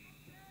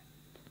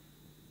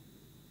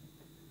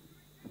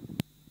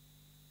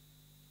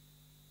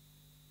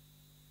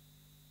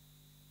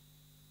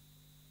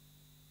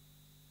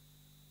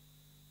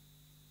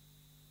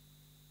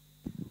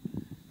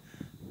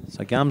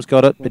 So Gum's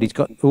got it, but he's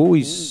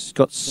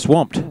got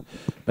swamped.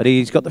 But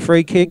he's got the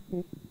free kick.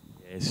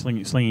 Yeah,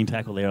 slinging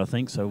tackle there, I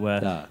think.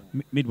 So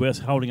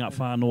Midwest holding up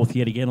Far North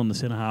yet again on the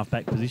centre half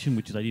back position,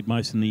 which they did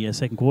most in the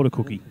second quarter,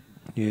 Cookie.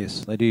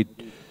 Yes, they did.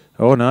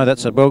 Oh no,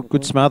 that's a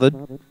good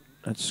smothered.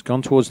 It's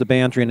gone towards the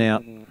boundary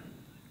now.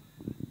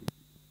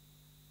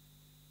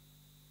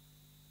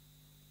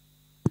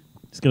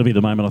 It's going to be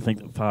the moment I think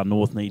that Far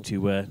North need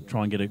to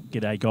try and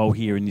get a goal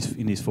here in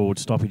this forward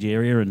stoppage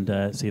area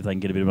and see if they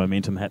can get a bit of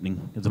momentum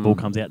happening as the ball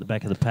comes out the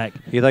back of the pack.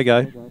 Here they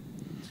go.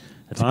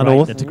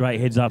 That's a great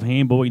heads-up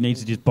handball. He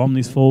needs to just bomb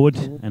this forward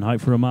and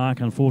hope for a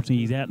mark. Unfortunately,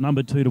 he's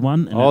outnumbered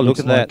 2-1. And look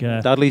at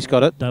that. Dudley's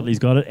got it. Dudley's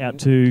got it. Out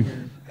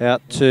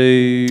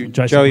to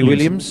Joey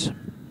Williams.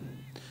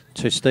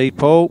 To Steve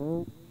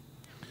Paul.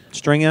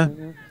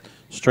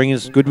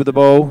 Stringer's good with the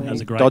ball.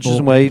 He dodges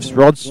and weaves.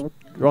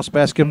 Ross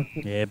Bascom.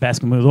 Yeah,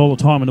 Bascom with all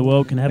the time in the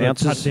world can have a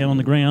touchdown on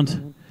the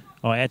ground.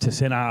 Oh, out to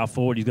centre half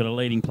forward. He's got a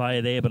leading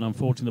player there, but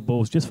unfortunately the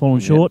ball's just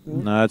fallen short.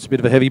 No, it's a bit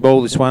of a heavy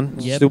ball, this one.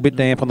 Yep. Still a bit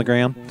damp on the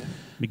ground.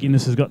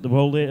 McGuinness has got the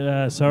ball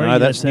there. Sorry, no,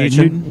 that's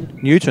Newton.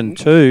 Newton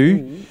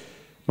to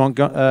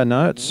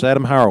no, it's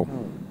Adam Hurrell.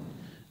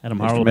 Adam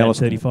Hurrell about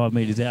 35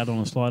 metres out on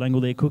a slight angle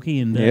there, Cookie,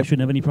 and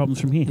shouldn't have any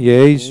problems from here.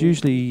 Yeah, he's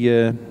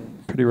usually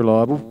pretty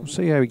reliable. We'll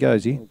see how he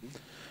goes here.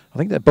 I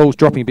think that ball's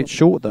dropping a bit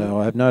short, though,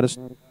 I have noticed.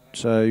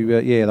 So,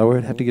 yeah,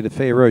 they'll have to get a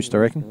fair roast, I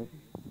reckon.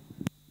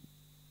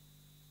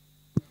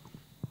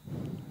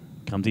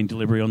 Comes in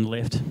delivery on the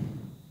left.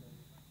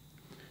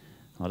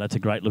 Oh, that's a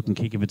great-looking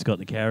kick if it's got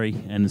the carry.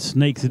 And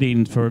sneaks it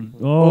in for...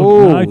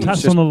 Oh, no,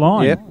 touched on the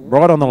line. Yep,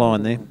 right on the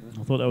line there.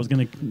 I thought that was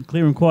going to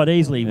clear him quite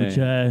easily, which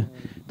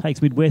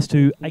takes Midwest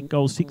to 8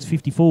 goals,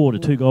 654 to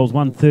 2 goals,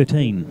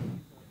 113.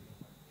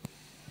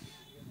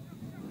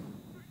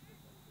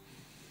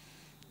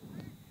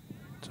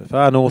 So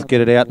Far North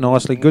get it out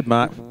nicely. Good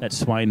mark. That's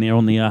Swain there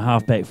on the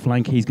half-back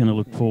flank. He's going to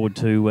look forward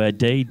to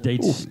Deed.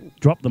 Deed's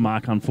dropped the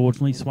mark,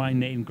 unfortunately. Swain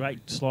there in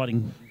great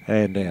sliding.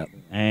 Hand out.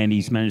 And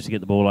he's managed to get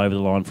the ball over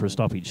the line for a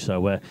stoppage.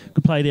 So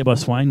good play there by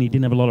Swain. He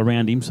didn't have a lot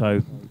around him,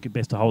 so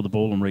best to hold the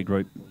ball and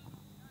regroup.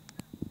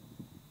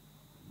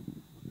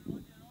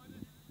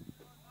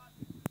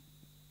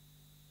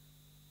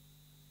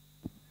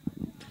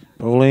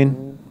 Ball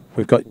in.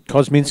 We've got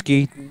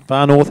Kosminski.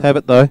 Far North have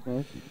it, though.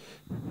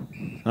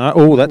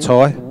 Oh, that's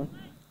high.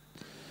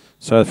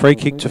 So free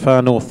kick to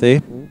Far North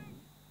there.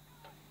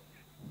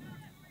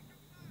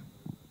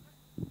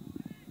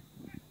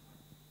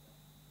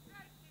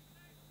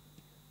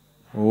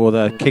 Oh,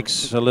 the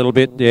kick's a little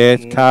bit. Yeah,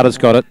 Carter's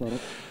got it.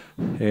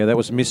 Yeah, that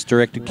was a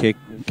misdirected kick.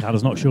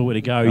 Carter's not sure where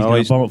to go. He's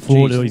going to bomb it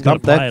forward. He's got to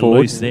play it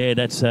loose there.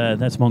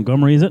 That's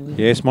Montgomery, is it?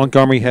 Yes,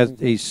 Montgomery has.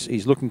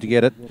 He's looking to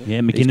get it. Yeah,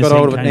 McGuinness he's got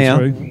hold of it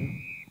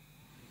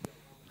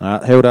now.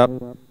 Held up.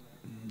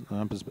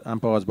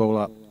 Umpire's ball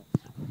up.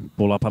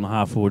 Ball up on the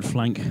half-forward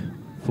flank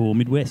for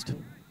Midwest.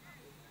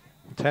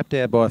 Tapped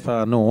out by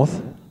Far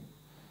North.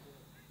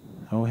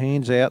 Oh,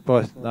 hands out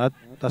by...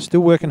 they're still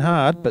working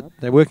hard, but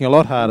they're working a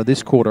lot harder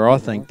this quarter, I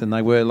think, than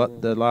they were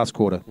the last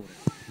quarter.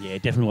 Yeah,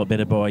 definitely a lot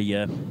better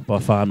by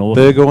Far North.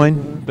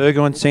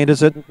 Burgoyne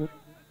centres it.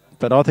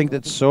 But I think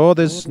that's... Oh,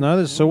 there's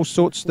all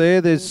sorts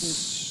there.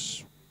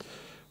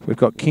 We've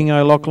got King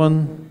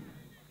O'Loughlin.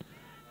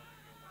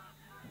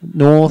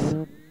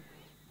 North.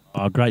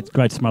 Oh,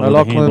 great smother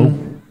of the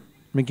handball.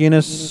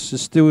 McGuinness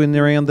is still in the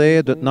round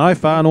there, but no,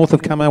 Far North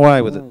have come away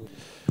with it.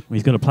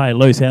 He's got to play it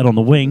loose out on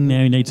the wing.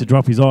 Now he needs to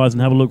drop his eyes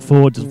and have a look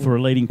forward for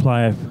a leading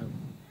player.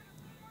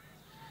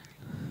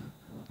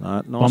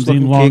 Nice Bombs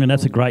in long, kick. And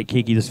that's a great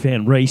kick. He just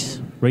found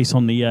Reese. Reese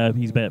on the,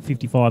 he's about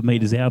 55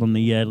 metres out on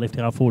the left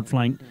half forward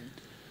flank.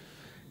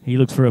 He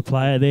looks for a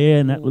player there,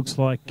 and that looks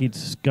like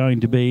it's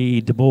going to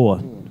be De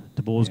Boer.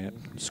 De Boer's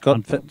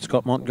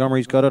Scott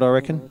Montgomery's got it, I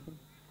reckon.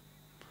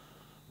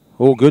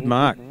 Oh, good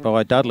mark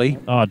by Dudley.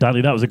 Oh,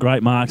 Dudley, that was a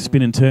great mark.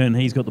 Spin and turn.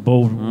 He's got the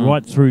ball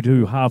right through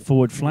to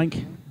half-forward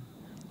flank.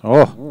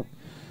 Oh.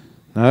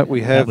 No, we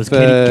have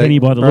Kenny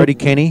by the Brody look.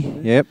 Kenny,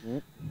 yep.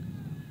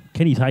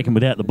 Kenny taken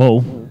without the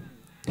ball.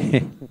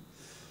 And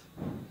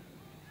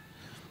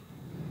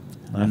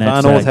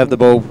Far North have the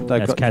ball.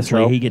 They've that's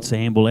Castley. He gets the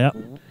handball out.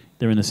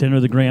 They're in the centre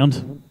of the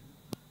ground.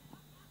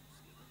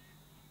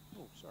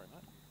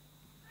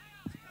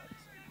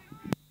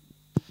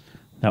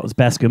 That was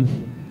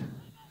Bascom.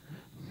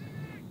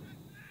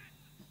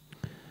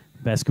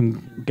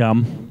 Bascom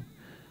Gum.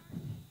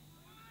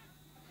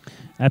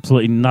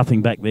 Absolutely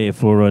nothing back there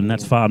for, and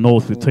that's Far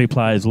North with 2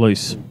 players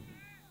loose.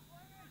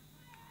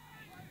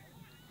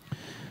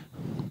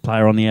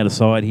 Player on the outer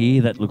side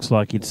here. That looks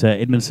like it's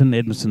Edmondson.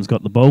 Edmondson's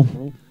got the ball.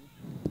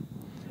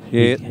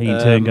 Yeah, he in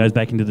turn goes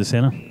back into the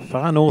centre.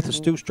 Far North is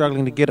still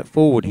struggling to get it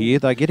forward here.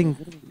 They're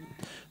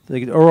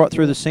all right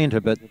through the centre,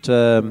 but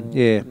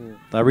yeah,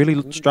 they're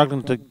really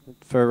struggling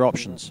for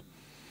options.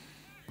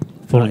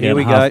 Here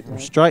we go,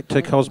 straight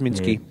to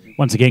Kosminski. Yeah.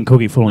 Once again,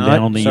 Cookie falling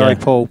down on the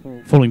Paul.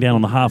 Falling down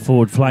on the half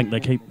forward flank.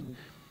 They keep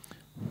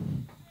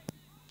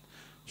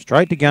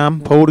straight to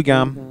Gum, Paul to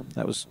Gum.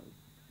 That was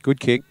good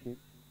kick.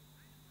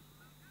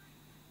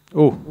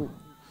 Oh,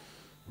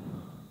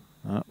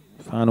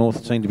 Far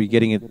North seem to be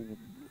getting it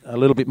a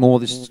little bit more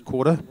this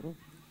quarter.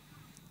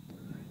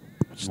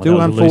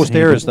 Still unforced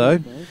errors though.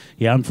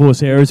 Yeah,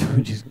 unforced errors,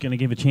 which is going to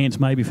give a chance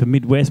maybe for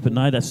Midwest, but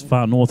no, that's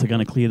Far North are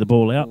going to clear the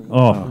ball out.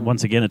 Oh,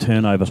 once again a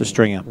turnover. It's a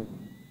stringer.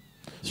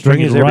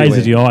 Stringers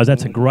raises your eyes.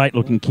 That's a great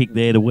looking kick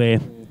there to Ware.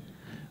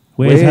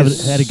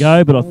 Ware's had to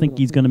go, but I think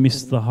he's going to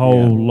miss the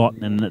whole lot,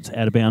 and it's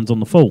out of bounds on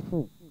the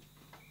full.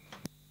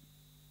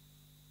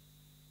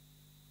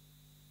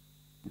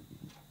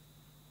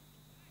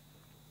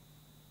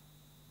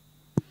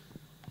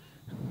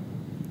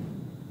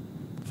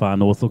 Far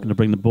North looking to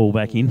bring the ball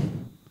back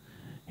in.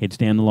 Heads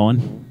down the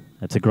line.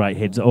 That's a great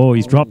heads. Oh,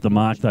 he's dropped the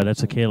mark, though.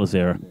 That's a careless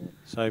error.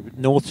 So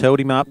North's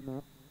held him up.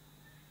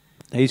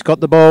 He's got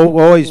the ball.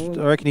 Oh, I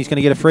reckon he's going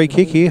to get a free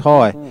kick here.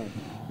 High.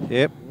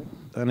 Yep.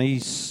 And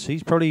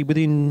he's probably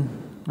within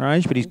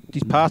range, but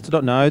he's passed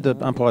it. No, the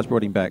umpire's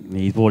brought him back. Yeah,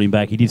 he's brought him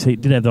back. He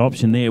did have the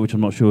option there, which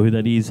I'm not sure who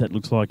that is. That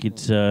looks like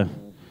it's... is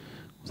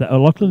that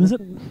O'Loughlin, is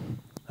it?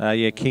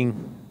 Yeah,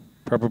 King,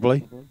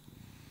 probably.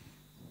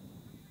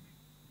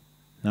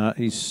 No,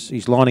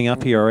 he's lining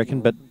up here, I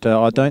reckon, but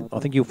I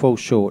think he'll fall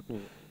short.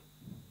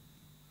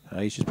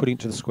 He's just putting it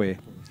to the square.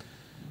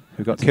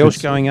 We've got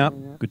Kelch going up.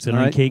 Good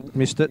centering kick.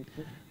 Missed it.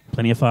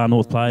 Plenty of far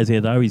north players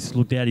there, though. He's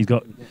looked out. He's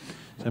got...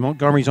 So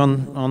Montgomery's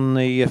on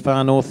the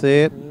far north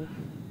there.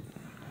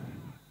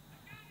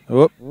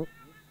 Whoop. Well,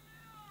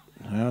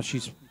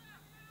 there's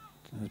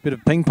a bit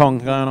of ping pong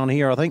going on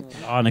here, I think.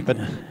 Oh, but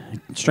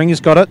Stringer's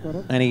got it,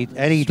 and he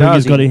Stringer's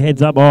does. Got his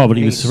heads up. Oh, but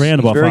he was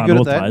surrounded by far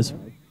north players.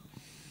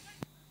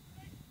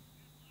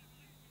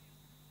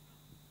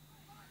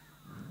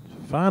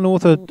 Far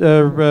north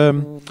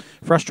are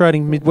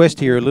frustrating Midwest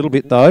here a little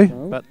bit, though,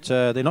 but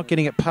they're not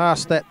getting it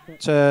past that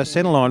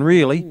centre line,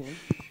 really.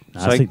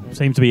 So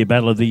seems to be a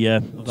battle of the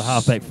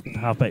halfback,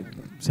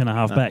 centre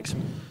halfbacks.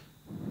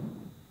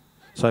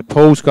 So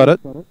Paul's got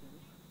it.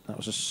 That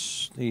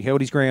was he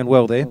held his ground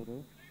well there.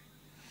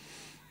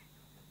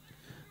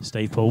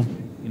 Steve Paul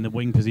in the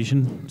wing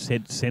position,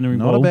 centering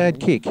ball. Not a bad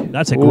kick.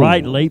 That's a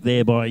great leap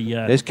there by...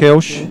 There's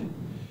Kelch.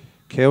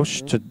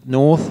 Kelch to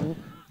north.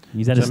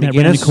 He's had a snap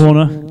around the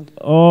corner.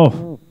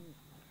 Oh.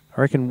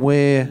 I reckon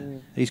where...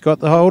 He's got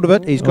the hold of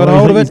it. He's got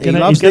hold of it. He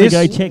loves this. He's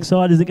going to go check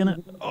side. Is it going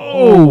to...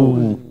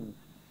 Oh!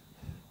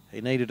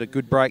 He needed a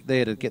good break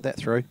there to get that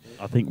through.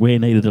 I think Ware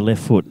needed a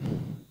left foot.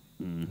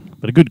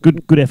 But a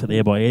good effort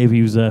there by Eyre.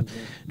 He was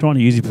trying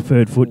to use his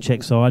preferred foot,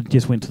 check side,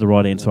 just went to the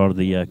right-hand side of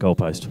the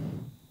goalpost.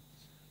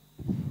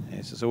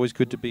 Yes, it's always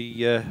good to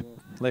be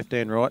left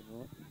and right.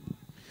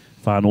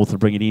 Far north will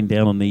bring it in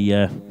down on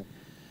the...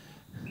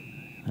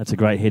 that's a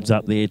great heads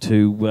up there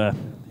to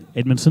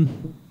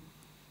Edmondson.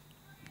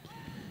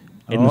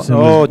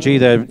 Gee,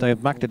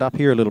 they've mucked it up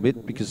here a little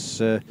bit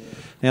because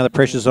now the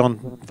pressure's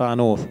on far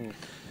north.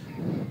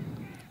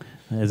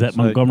 Is that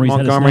so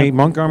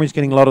Montgomery's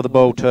getting a lot of the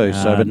ball too.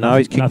 But no,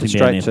 he's kicked it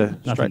straight to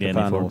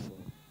far north.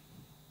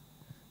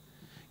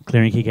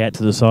 Clearing kick out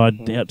to the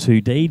side, out to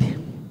Deed.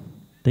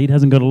 Deed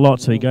hasn't got a lot,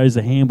 so he goes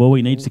the handball.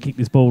 He needs to kick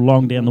this ball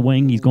long down the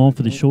wing. He's gone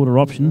for the shorter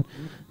option. And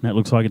that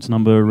looks like it's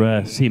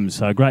number Sims.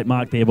 So great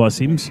mark there by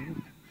Sims.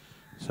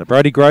 So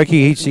Brody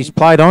Grokey, he's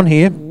played on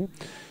here.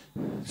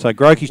 So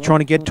Grokey's trying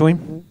to get to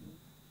him.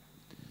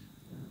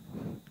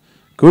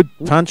 Good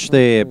punch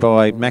there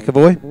by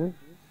McAvoy.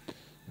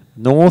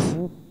 North.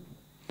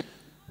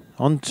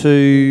 On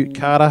to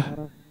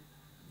Carter.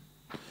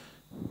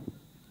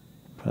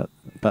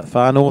 But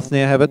far north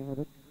now have it.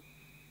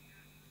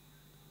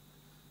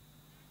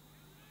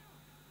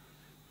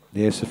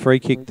 Yes, a free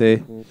kick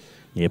there.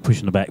 Yeah,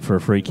 pushing the back for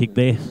a free kick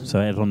there. So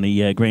out on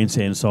the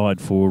grandstand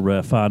side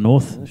for far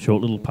north.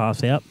 Short little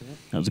pass out.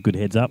 That was a good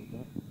heads up.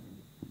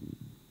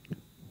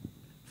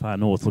 Far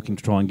north looking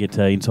to try and get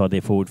inside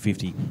their forward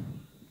 50.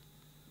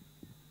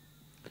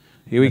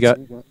 Here we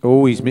go.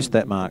 Oh, he's missed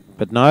that mark.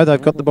 But no,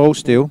 they've got the ball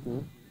still.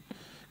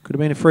 Could have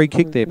been a free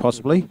kick there,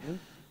 possibly.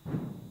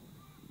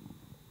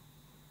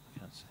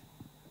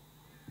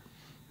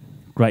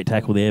 Great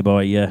tackle there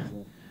by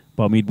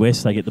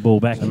Midwest. They get the ball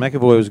back. So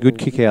McAvoy was a good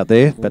kick out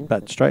there,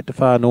 but straight to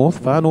far north.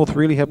 Far north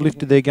really have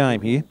lifted their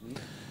game here.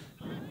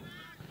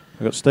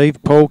 We've got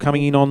Steve Paul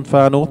coming in on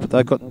far north, but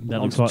they've got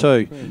on to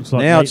two.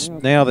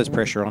 Now there's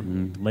pressure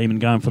on. Lehman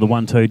going for the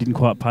 1-2, didn't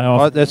quite pay off.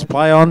 Right, that's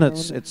play on.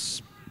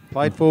 It's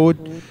played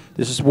forward.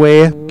 This is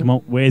Ware. Come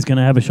on, Ware's going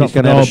to have a shot. He's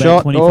going to have a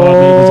shot. 25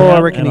 metres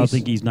out, I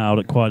think he's nailed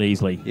it quite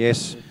easily.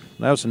 Yes,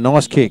 that was a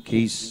nice kick.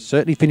 He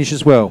certainly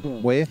finishes well.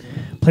 Ware.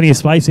 Plenty of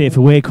space there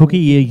for Ware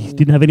Cookie. He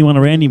didn't have anyone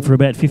around him for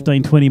about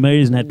 15-20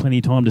 metres and had plenty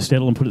of time to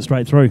settle and put it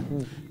straight through.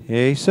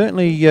 Yeah, he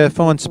certainly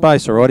finds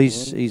space, all right.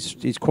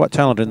 He's quite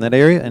talented in that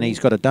area, and he's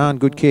got a darn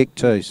good kick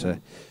too. So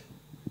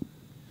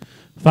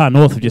Far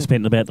North have just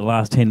spent about the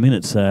last 10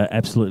 minutes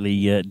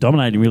absolutely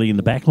dominating really in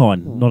the back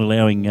line, not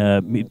allowing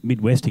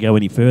Midwest to go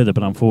any further,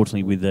 but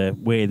unfortunately with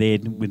Ware there,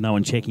 with no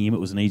one checking him, it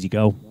was an easy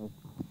goal.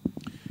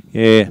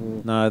 Yeah,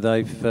 no,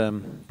 they've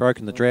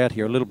broken the drought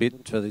here a little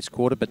bit for this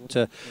quarter, but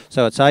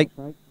so it's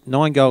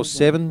 9 goals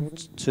 7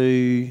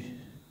 to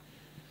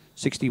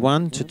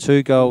 61 to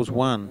 2 goals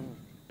 1.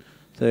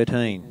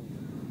 13.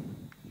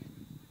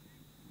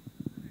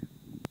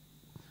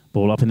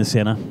 Ball up in the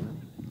centre.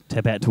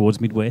 Tap out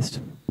towards Midwest.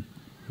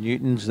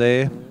 Newton's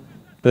there.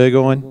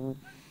 Burgoyne.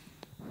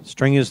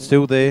 Stringer's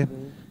still there.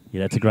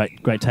 Yeah, that's a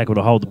great tackle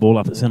to hold the ball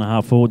up at centre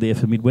half forward there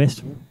for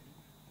Midwest.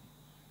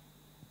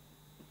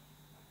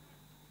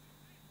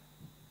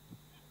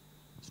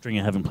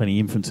 Stringer having plenty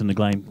of influence in the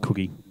game,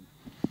 Cookie.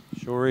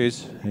 Sure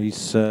is.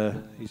 He's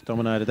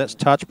dominated. That's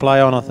touch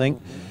play on, I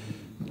think.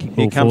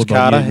 Here comes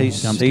Carter.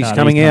 He's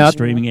coming out.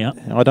 Streaming out.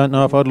 I don't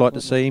know if I'd like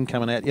to see him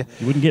coming at you.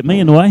 You wouldn't get me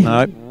in the way.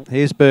 No.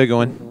 Here's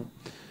Burgoyne.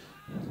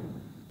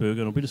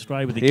 Burgoyne a bit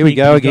astray with the kick. Here we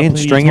go again.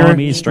 Stringer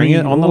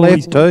on the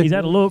left too. He's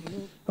had a look.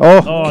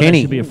 Oh, Kenny.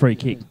 That should be a free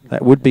kick.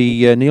 That would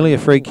be nearly a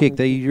free kick.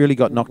 He really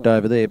got knocked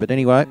over there. But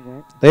anyway,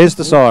 there's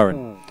the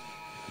siren.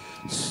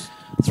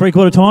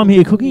 Three-quarter time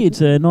here, Cookie.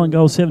 It's 9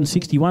 goals,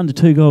 7-61 to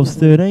 2 goals,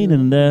 13.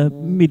 And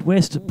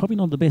Midwest, probably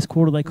not the best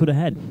quarter they could have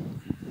had.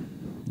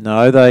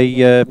 No,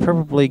 they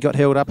probably got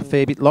held up a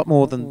fair bit, lot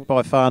more than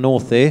by Far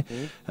North there.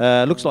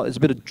 Looks like there's a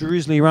bit of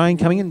drizzly rain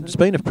coming in. It's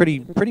been a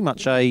pretty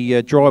much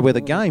a dry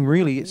weather game,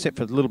 really, except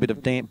for a little bit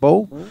of damp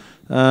ball.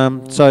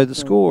 So the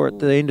score at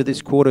the end of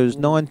this quarter is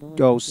 9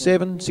 goals,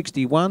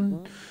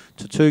 7-61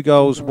 to 2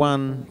 goals,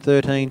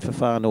 13 for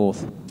Far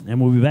North.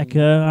 And we'll be back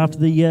after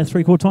the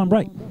three-quarter time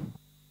break.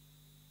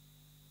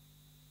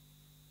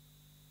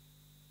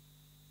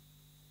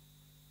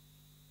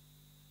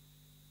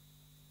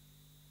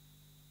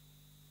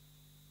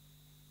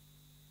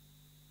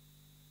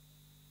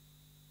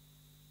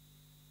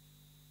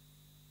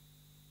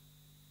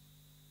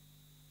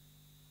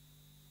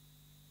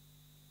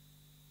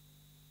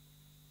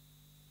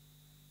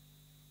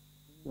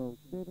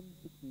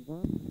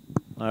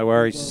 No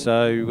worries.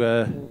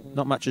 So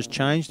not much has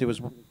changed. There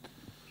was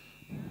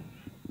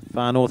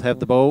Far North have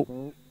the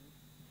ball.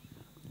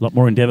 A lot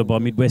more endeavour by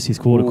Midwest this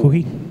quarter,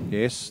 Cookie.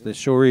 Yes, there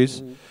sure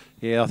is.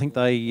 Yeah, I think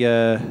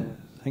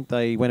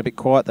they went a bit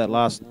quiet that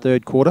last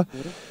third quarter.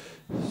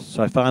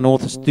 So Far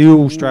North are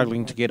still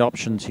struggling to get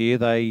options here.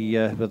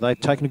 But they've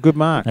taken a good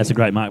mark. That's a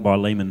great mark by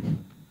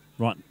Lehman.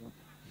 Right.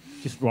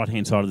 Just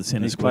right-hand side of the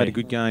centre square. He's played a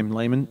good game,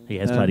 Lehman. He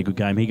has played a good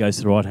game. He goes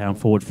to the right-hand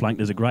forward flank.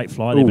 There's a great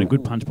fly there, but a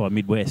good punch by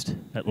Midwest.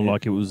 That looked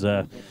like it was,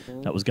 that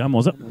was Gum,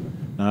 was it?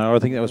 No, I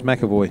think that was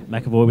McAvoy.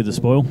 McAvoy with the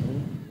spoil.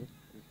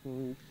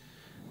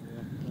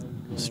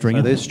 Stringer.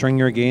 So there's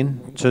Stringer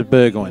again to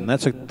Burgoyne.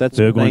 That's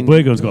Burgoyne.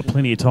 Burgoyne's got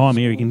plenty of time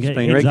here. He can get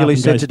been regularly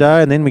set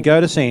today, and then we go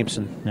to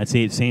Sampson. That's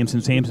it,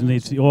 Sampson.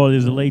 There's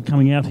a lead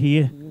coming out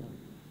here.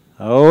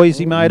 Oh, has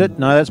he made it?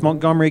 No, that's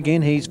Montgomery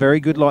again. He's very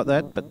good like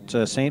that,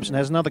 but Sampson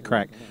has another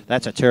crack.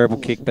 That's a terrible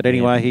kick, but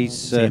anyway, he's...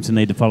 Sampson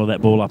need to follow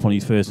that ball up on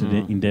his first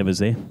endeavours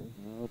there.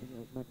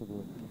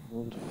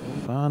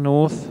 Far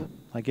North,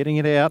 they're getting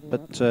it out,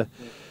 but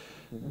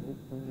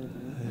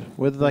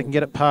whether they can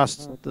get it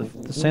past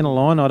the centre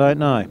line, I don't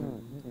know.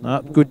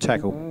 No, good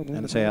tackle,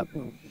 and it's out.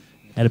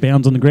 Out of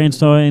bounds on the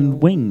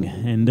grandstand wing,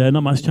 and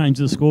not much change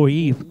to the score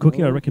here.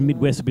 Cookie, I reckon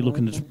Midwest will be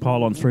looking to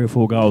pile on 3 or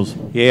 4 goals.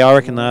 Yeah, I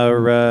reckon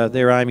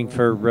they're aiming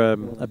for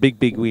a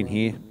big win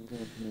here.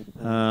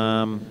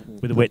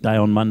 With a wet day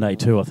on Monday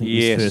too, I think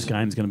this first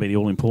game is going to be the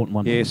all-important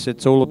one. Yes,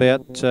 it's all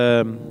about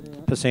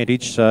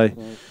percentage, so...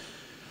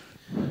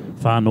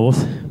 Far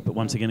North, but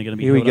once again, going to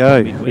be... Here we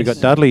go. We've got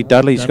Dudley.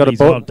 Dudley's got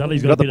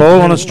the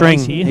ball on a string.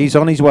 He's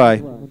on his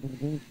way.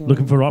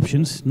 Looking for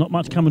options. Not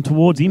much coming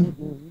towards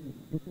him.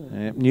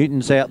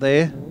 Newton's out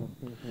there.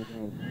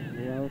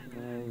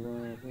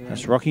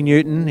 That's Rocky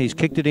Newton. He's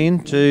kicked it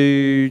in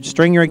to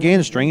Stringer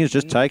again. Stringer's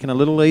just taken a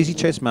little easy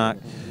chest mark.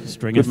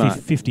 Stringer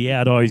 50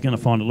 out. Oh, he's going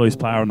to find a loose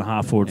player on the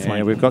half-forward flank.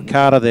 Yeah, we've got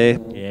Carter there.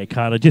 Yeah,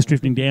 Carter just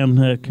drifting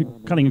down,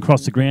 cutting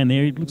across the ground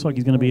there. It looks like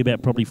he's going to be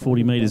about probably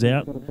 40 metres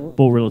out.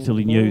 Ball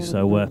relatively new,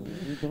 so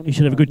he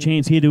should have a good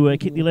chance here to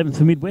kick the 11th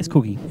for Midwest,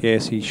 Cookie.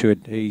 Yes, he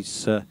should.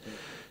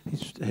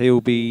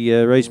 He'll be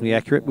reasonably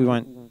accurate.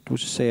 We'll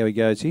just see how he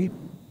goes here.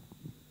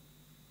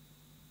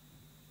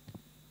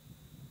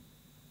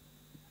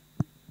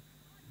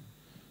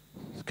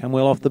 Come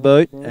well off the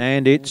boot,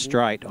 and it's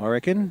straight, I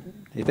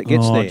reckon, if it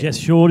gets there. Just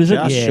short, is it?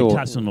 Just yeah, short.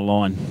 Touched on the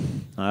line.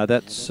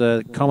 That's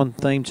a common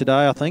theme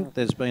today, I think.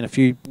 There's been a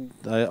few...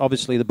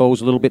 obviously, the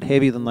ball's a little bit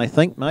heavier than they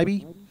think,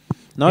 maybe.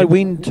 No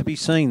wind to be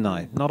seen,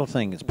 though. Not a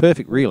thing. It's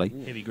perfect, really.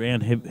 Heavy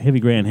ground,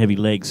 heavy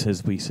legs,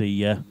 as we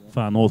see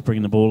Far North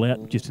bringing the ball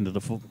out just into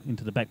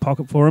the back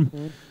pocket for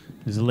him.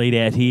 There's a lead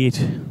out here.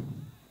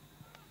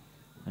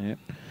 Yep.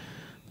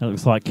 That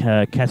looks like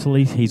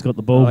Castley. He's got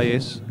the ball. Oh,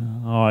 yes.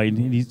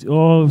 He's just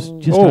over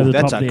the top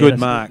there. That's a good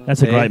mark.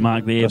 That's a great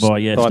mark there by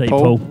Steve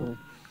Paul.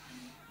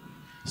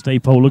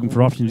 Steve Paul looking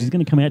for options. He's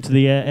going to come out to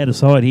the outer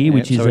side here,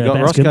 which is so we've got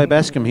Roscoe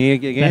Bascombe here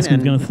again.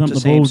 Bascombe's going to thump the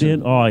ball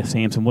down. Oh,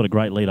 Sampson, what a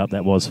great lead up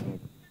that was.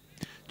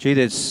 Gee,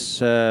 there's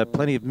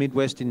plenty of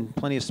Midwest in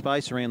plenty of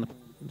space around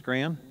the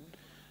ground.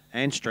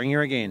 And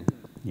Stringer again.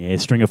 Yeah,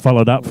 Stringer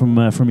followed up from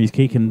his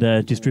kick and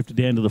just drifted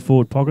down to the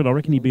forward pocket. I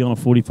reckon he'd be on a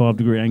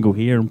 45-degree angle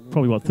here and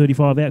probably,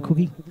 35 out,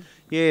 Cookie?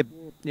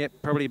 Yeah,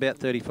 probably about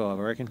 35,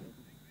 I reckon.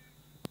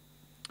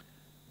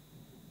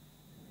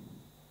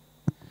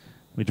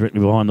 We're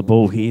directly behind the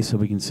ball here so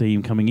we can see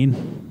him coming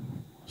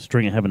in.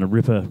 Stringer having a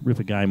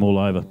ripper game all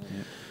over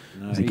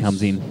as he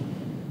comes in.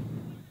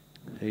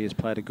 He has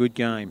played a good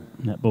game.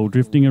 That ball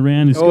drifting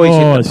around. He's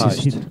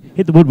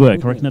hit the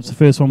woodwork. I reckon that's the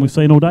first one we've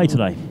seen all day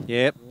today.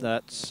 Yep,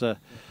 that's...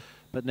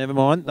 but never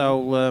mind.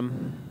 They'll...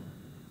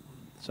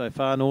 so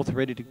Far North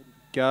ready to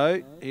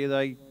go. Here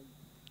they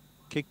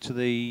kick to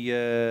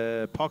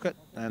the pocket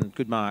and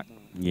good mark.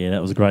 Yeah,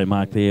 that was a great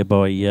mark there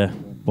by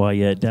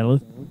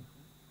Dalleth.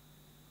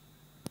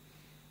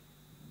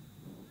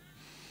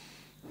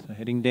 So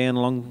heading down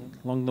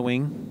along the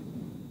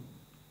wing.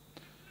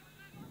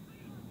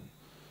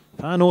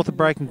 Far North are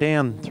breaking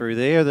down through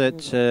there.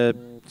 That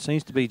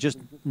seems to be just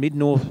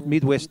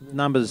Midwest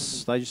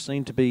numbers. They just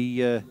seem to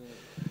be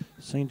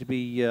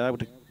able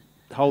to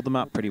hold them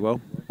up pretty well.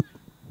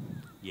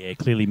 Yeah,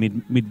 clearly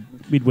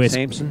Midwest.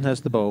 Sampson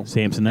has the ball.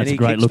 Sampson, that's And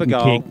a great kicks for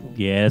looking kick.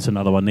 Yeah, that's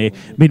another one there.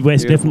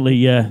 Midwest Beautiful.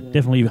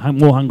 definitely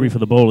more hungry for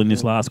the ball in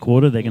this last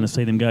quarter. They're going to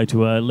see them go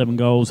to 11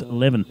 goals,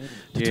 11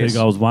 to 2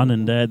 goals, 1,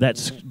 and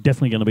that's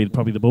definitely going to be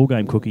probably the ball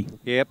game, Cookie.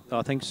 Yep,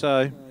 I think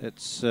so.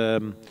 It's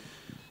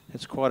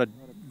quite a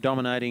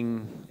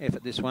dominating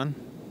effort, this one.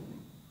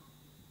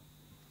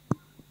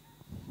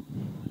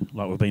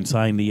 Like we've been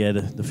saying,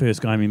 the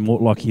first game in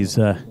Mortlock is,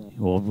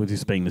 or with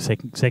this being the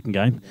second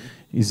game,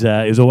 is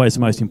always the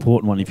most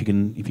important one. If you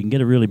can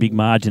get a really big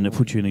margin, it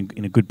puts you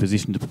in a good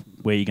position to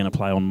where you're going to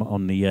play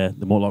on the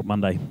Mortlock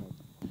Monday.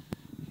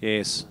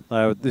 Yes,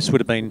 this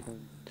would have been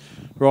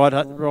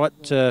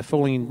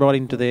falling right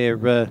into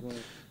their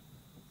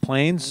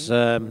plans.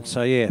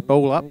 So yeah,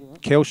 ball up.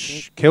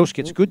 Kelsch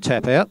gets a good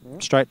tap out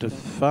straight to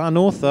far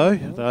north though.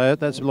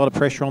 That's a lot of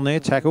pressure on there.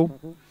 Tackle.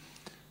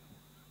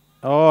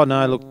 Oh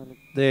no, look.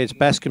 There's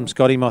Bascom's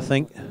got him, I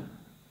think.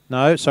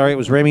 No, sorry, it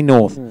was Remy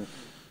North.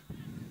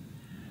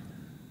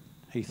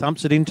 He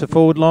thumps it into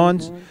forward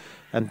lines,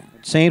 and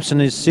Sampson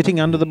is sitting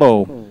under the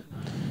ball.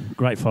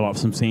 Great follow-up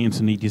from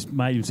Sampson. He just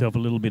made himself a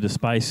little bit of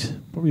space,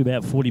 probably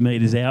about 40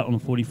 metres out on a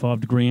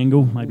 45-degree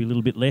angle, maybe a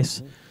little bit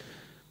less.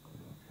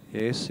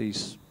 Yes,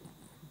 he's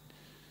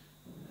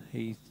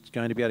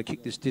going to be able to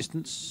kick this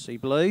distance, he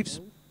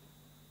believes.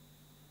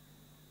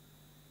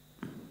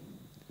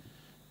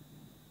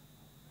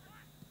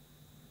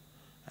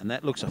 And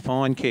that looks a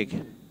fine kick.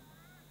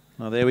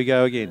 Oh, there we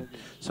go again.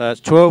 So it's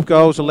 12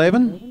 goals,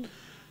 11,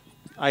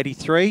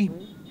 83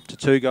 to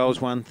 2 goals,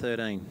 1,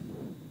 13.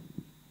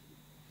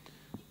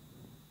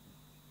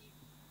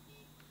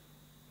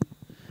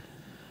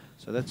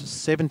 So that's a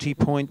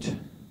 70-point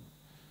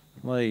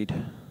lead.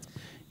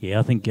 Yeah,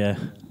 I think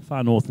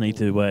Far North need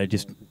to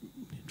just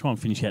try and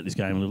finish out this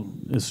game a little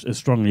as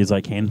strongly as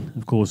they can.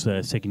 Of course,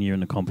 second year in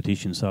the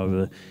competition,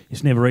 so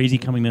it's never easy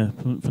coming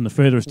from the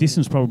furthest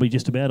distance, probably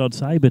just about, I'd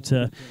say. But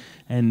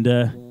and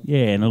a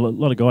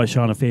lot of guys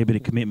showing a fair bit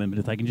of commitment. But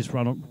if they can just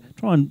try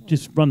and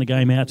just run the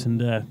game out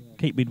and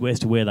keep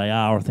Midwest to where they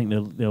are, I think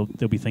they'll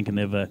be thinking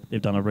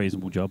they've done a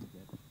reasonable job.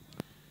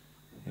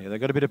 Yeah,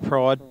 they've got a bit of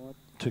pride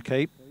to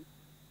keep.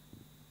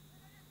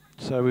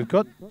 So we've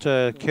got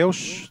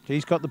Kelsch.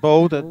 He's got the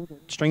ball. The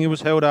Stringer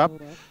was held up.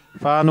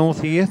 Far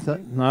north here.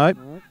 No.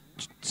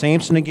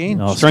 Sampson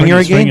again. Oh, Stringer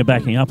again. Stringer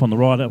backing up on the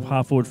right up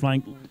half forward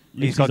flank.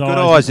 He's got good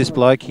eyes, this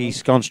bloke.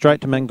 He's gone straight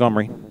to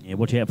Montgomery. Yeah,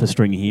 watch out for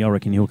Stringer here. I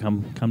reckon he'll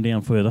come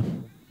down further.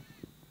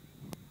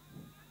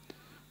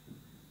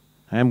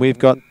 And we've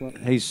got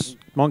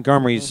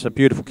Montgomery's a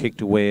beautiful kick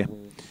to Ware.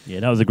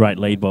 Yeah, that was a great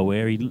lead by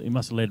Ware. He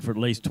must have led for at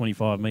least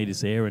 25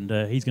 metres there, and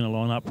he's going to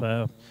line up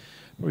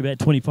probably about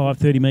 25,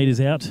 30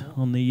 metres out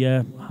on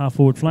the half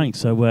forward flank.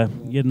 So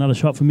yet another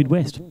shot for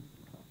Midwest.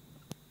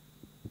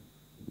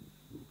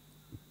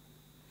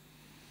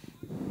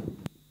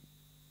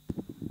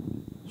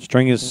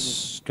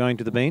 Stringer's going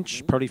to the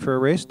bench, probably for a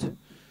rest.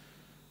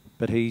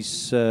 But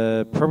he's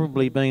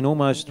probably been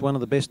almost one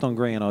of the best on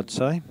ground, I'd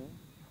say.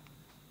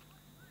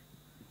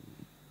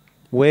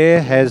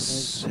 Ware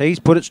he's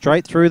put it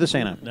straight through the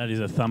centre. That is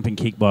a thumping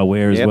kick by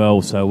Ware as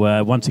well.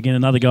 So once again,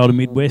 another goal to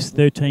Midwest.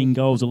 13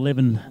 goals,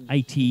 11,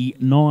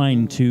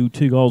 89 to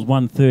 2 goals,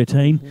 1,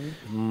 13.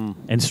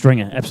 And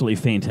Stringer, absolutely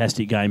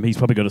fantastic game. He's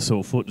probably got a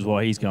sore foot is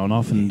why he's going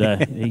off, and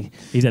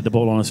he's had the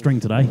ball on a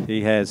string today.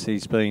 He has.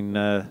 He's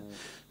been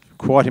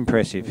quite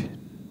impressive.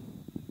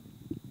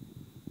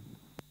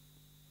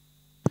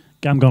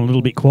 Gum gone a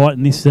little bit quiet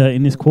in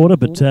this quarter,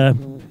 but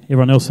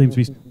everyone else seems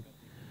to be.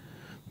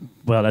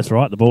 Well, that's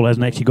right. The ball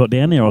hasn't actually got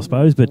down there, I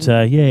suppose. But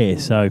yeah,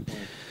 so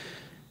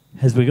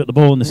as we got the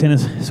ball in the centre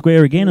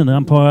square again, and the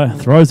umpire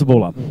throws the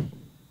ball up.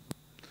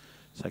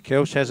 So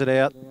Kelsch has it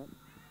out.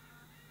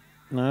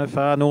 No,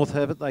 Far North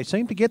have it. They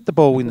seem to get the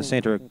ball in the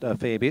centre a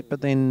fair bit,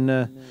 but then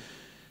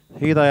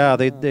here they are.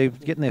 They're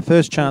getting their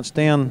first chance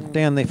down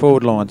their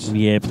forward lines.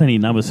 Yeah, plenty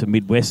of numbers for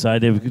Midwest. So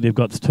they've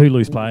got 2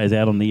 loose players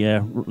out on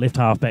the left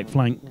half back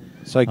flank.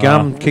 So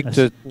Gum kicked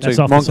to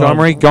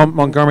Montgomery.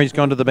 Montgomery's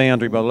gone to the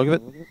boundary by the look of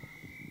it.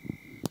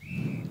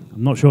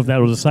 I'm not sure if that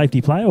was a safety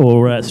play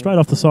or straight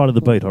off the side of the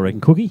boot, I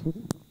reckon, Cookie.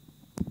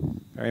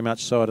 Very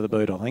much side of the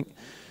boot, I think.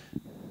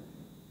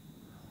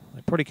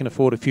 They probably can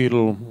afford a few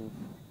little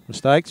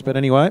mistakes, but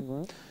anyway.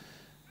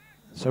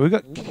 So we've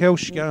got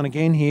Kelsch going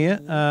again here.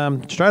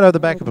 Straight over the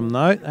back of him,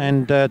 though,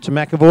 and to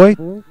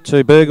McAvoy,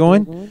 to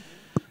Burgoyne.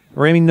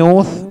 Remy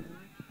North.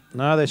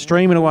 No, they're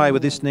streaming away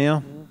with this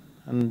now.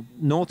 And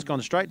North's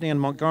gone straight down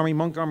Montgomery.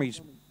 Montgomery's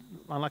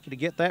unlucky to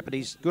get that, but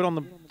he's good on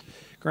the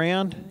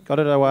ground. Got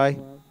it away.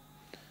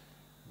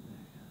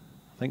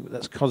 I think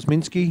that's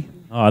Kosminski.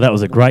 Oh, that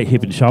was a great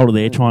hip and shoulder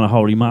there, trying to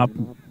hold him up.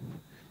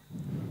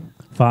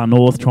 Far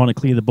North trying to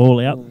clear the ball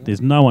out. There's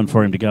no one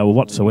for him to go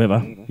whatsoever.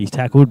 He's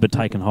tackled but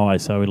taken high,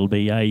 so it'll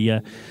be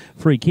a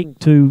free kick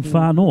to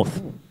Far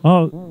North.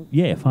 Oh,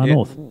 yeah, Far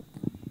North.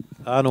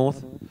 Far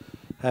North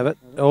have it.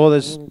 Oh,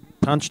 there's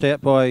punched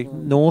out by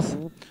North.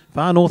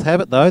 Far North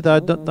have it, though.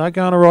 They're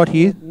going all right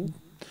here. And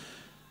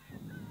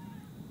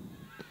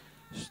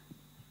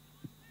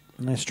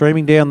they're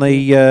streaming down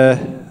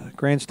the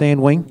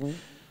grandstand wing.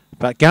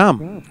 But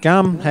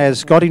Gum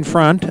has got in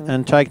front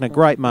and taken a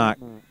great mark.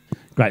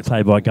 Great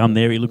play by Gum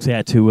there. He looks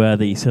out to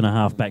the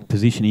centre-half back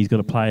position. He's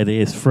got a player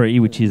there free,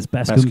 which is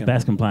Bascom.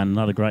 Bascom playing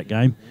another great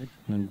game.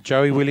 And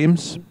Joey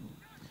Williams.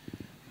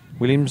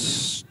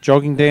 Williams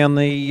jogging down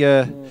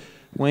the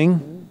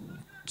wing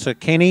to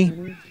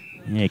Kenny.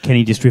 Yeah,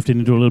 Kenny just drifted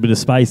into a little bit of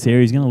space there.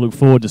 He's going to look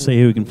forward to see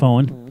who he can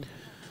find.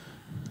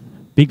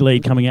 Big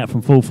lead coming out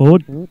from full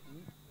forward.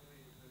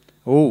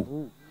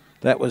 Oh,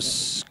 that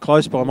was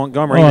close by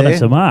Montgomery there.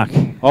 That's a mark.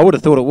 I would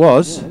have thought it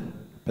was,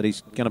 but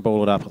he's going to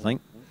ball it up, I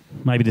think.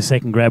 Maybe the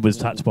second grab was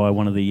touched by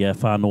one of the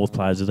far north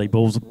players as he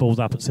balls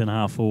up at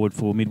centre-half forward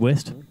for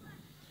Midwest.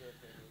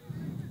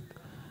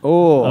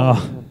 Yeah,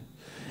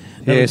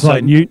 looks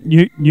like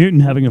Newton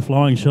having a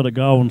flying shot at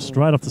goal and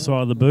straight off the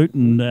side of the boot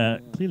and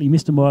clearly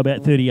missed him by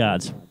about 30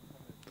 yards.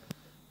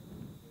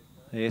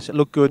 Yes, it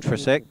looked good for a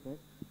sec.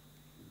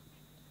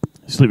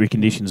 Slippery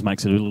conditions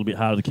makes it a little bit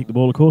harder to kick the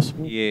ball, of course.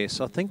 Yes,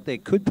 I think there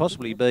could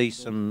possibly be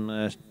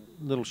some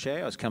little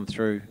showers come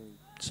through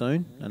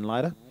soon and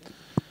later.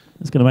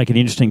 It's going to make it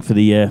interesting for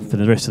the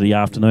rest of the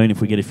afternoon if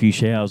we get a few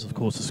showers. Of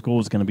course, the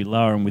score's going to be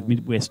lower, and with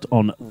Midwest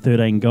on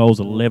 13 goals,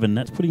 11,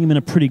 that's putting him in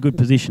a pretty good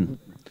position.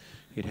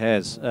 It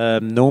has.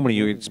 Normally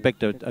you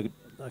expect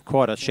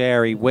quite a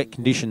showery, wet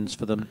conditions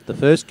for the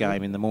first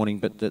game in the morning,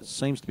 but it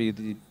seems to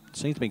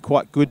be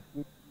quite good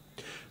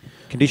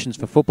conditions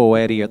for football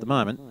out here at the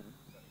moment.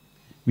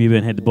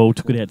 Mewburn had the ball,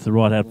 took it out to the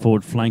right-out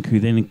forward flank, who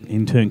then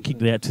in turn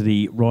kicked it out to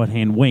the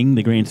right-hand wing,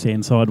 the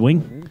grandstand side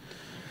wing.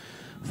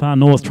 Far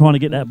North trying to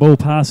get that ball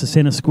past the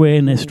centre square,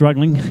 and they're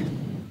struggling.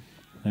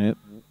 Yep.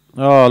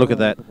 Oh, look at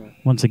that.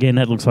 Once again,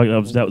 that looks like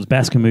that was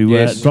Bascom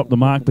who dropped the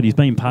mark, but he's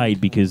been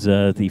paid because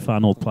the Far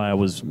North player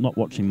was not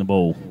watching the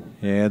ball.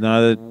 Yeah,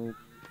 no,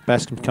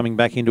 Bascom's coming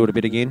back into it a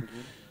bit again.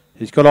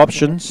 He's got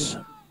options.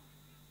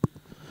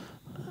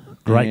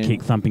 Great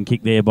kick, thumping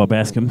kick there by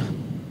Bascom.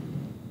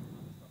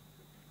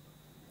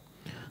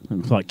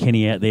 Looks like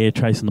Kenny out there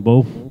chasing the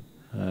ball.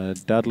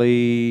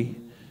 Dudley.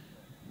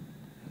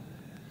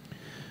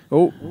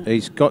 Oh,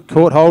 he's got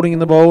caught holding in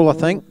the ball, I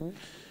think.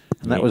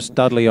 And that was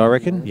Dudley, I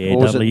reckon. Yeah,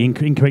 Dudley,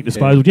 incorrect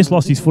disposal. Yeah. Just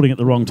lost his footing at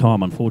the wrong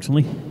time,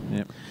 unfortunately.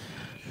 Yep.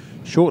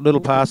 Short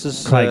little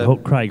passes.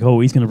 Craig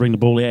Hall, he's going to bring the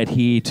ball out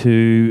here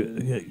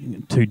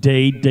to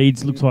Deed.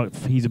 Deeds looks like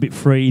he's a bit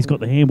free. He's got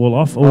the handball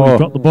off. He's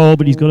got the ball,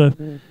 but he's got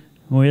a...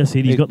 Oh, yes,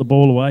 he's got the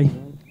ball away.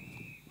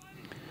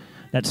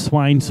 That's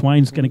Swain.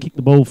 Swain's going to kick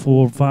the ball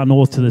for Far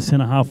North to the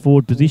centre-half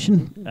forward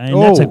position. And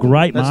that's a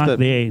great mark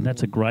there.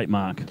 That's a great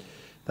mark.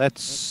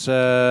 That's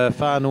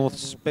Far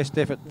North's best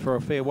effort for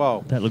a fair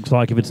while. That looks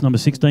like, if it's number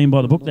 16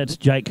 by the book, that's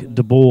Jake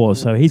De Boer.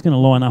 So he's going to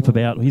line up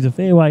about... He's a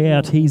fair way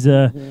out. He's...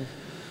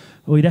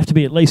 Well, he'd have to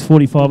be at least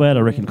 45 out, I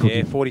reckon, Cookie.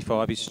 Yeah,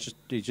 45. He's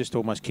just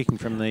almost kicking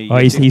from the...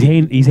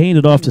 He's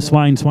handed off to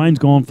Swain. Swain's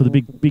gone for the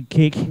big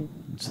kick.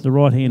 It's the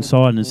right-hand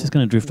side, and it's just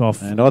going to drift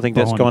off. And I think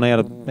that's gone out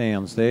of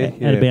bounds there.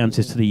 Out of bounds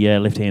just to the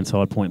left-hand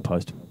side point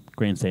post,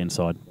 grandstand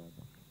side.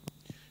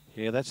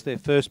 Yeah, that's their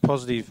first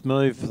positive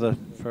move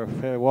for a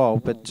fair while.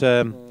 But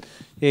yeah,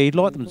 you'd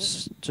like them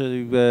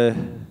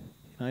to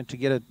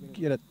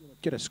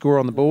get a score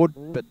on the board.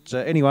 But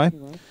anyway,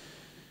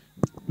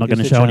 not going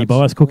to show any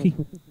bias, Cookie.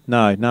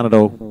 No, none at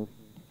all.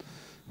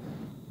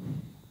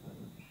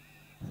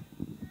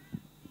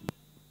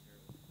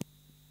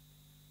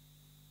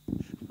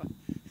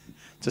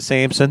 To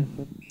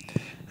Sampson,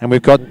 and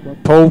we've got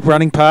Paul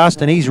running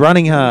past, and he's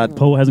running hard.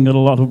 Paul hasn't got a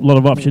lot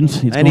of options.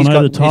 He's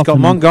got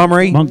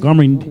Montgomery.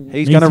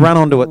 He's going to run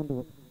onto it.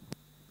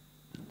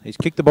 He's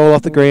kicked the ball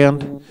off the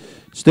ground.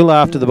 Still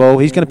after the ball.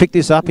 He's going to pick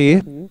this up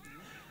here,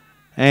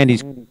 and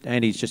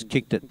he's just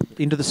kicked it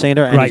into the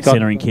centre. Great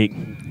centering kick.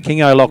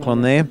 King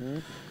O'Loughlin there.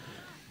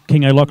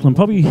 King O'Loughlin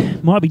probably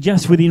might be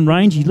just within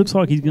range. He looks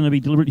like he's going to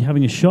be deliberately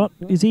having a shot.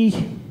 Is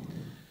he?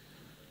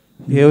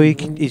 Yeah, well, he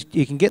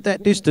can get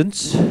that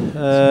distance. So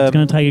it's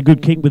going to take a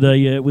good kick with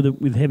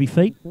heavy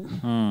feet.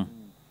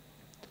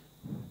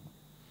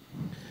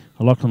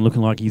 O'Loughlin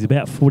looking like he's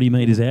about 40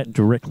 metres out,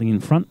 directly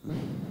in front.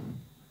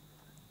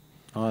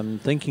 I'm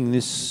thinking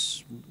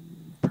this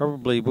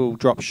probably will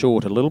drop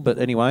short a little, but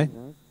anyway.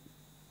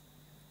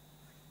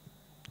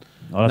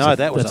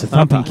 That's a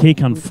thumping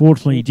kick.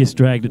 Unfortunately, he just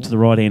dragged it to the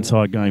right-hand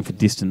side, going for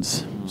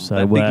distance.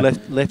 So big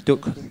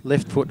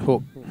left foot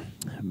hook.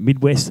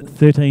 Midwest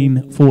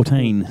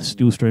 13-14,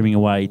 still streaming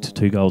away to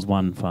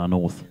 2-1 Far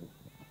North.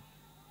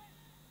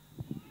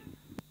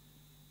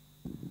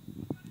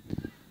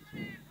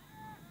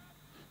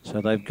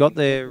 So they've got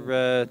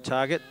their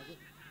target.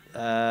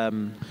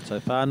 So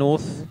Far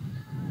North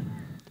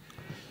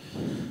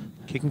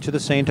kicking to the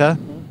centre.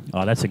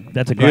 Oh, that's a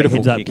great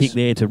heads-up kick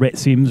there to Rhett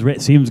Sims.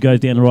 Rhett Sims goes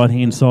down the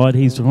right-hand side.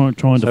 He's trying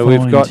to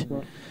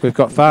find... We've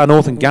got Far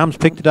North, and Gums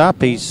picked it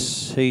up.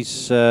 He's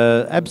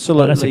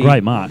absolutely... that's a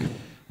great mark.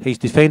 He's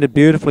defended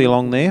beautifully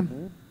along there.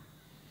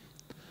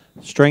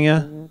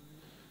 Stringer.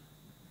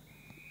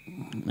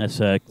 That's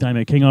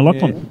Damo King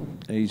O'Loughlin.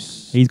 Yeah,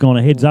 he's gone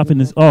a heads up in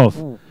this.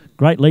 Oh,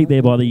 great lead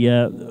there by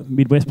the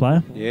Midwest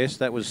player. Yes,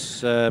 that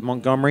was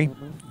Montgomery.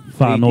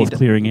 Far North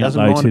clearing out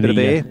though to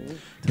the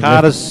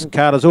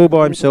Carter's all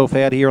by himself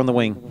out here on the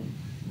wing.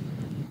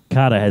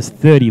 Carter has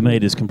 30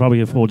 metres, can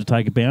probably afford to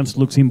take a bounce.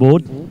 Looks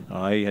inboard.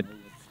 Oh, he had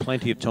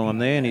plenty of time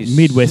there. And his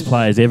Midwest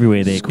players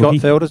everywhere there, Scott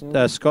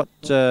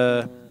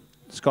Felder,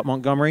 Scott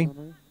Montgomery.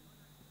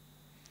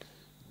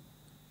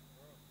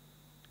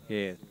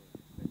 Yeah.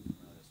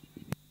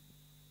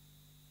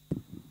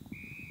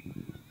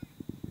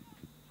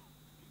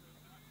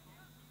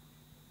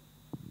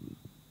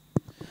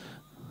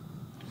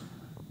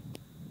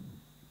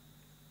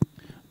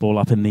 Ball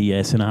up in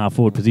the centre half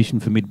forward position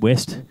for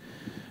Midwest.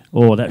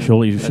 Oh, that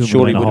surely should have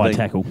been a high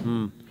tackle.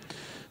 No,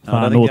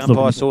 I don't think the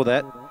umpire saw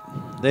that.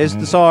 There's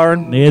the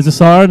siren. There's the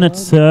siren.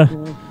 It's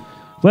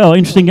well,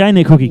 interesting game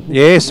there, Cookie.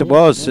 Yes, it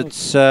was.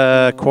 It's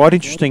quite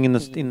interesting in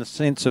the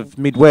sense of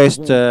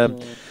Midwest.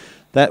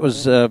 That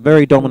was a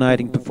very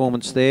dominating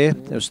performance there.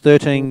 There was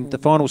 13. The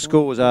final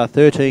score was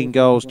 13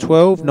 goals,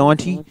 12,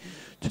 90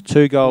 to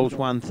 2 goals,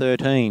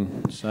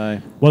 113.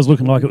 So was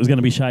looking like it was going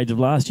to be shades of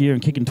last year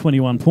and kicking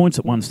 21 points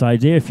at one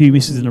stage there. A few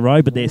misses in a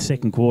row, but their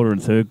second quarter and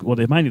third, well,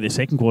 mainly their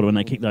second quarter when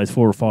they kicked those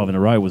 4 or 5 in a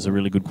row was a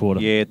really good quarter.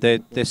 Yeah,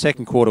 their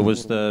second quarter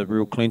was the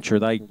real clincher.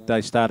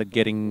 They started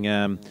getting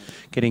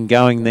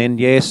going then.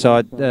 Yes,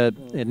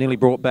 it nearly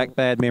brought back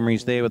bad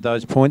memories there with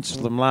those points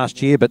from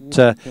last year. But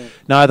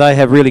no, they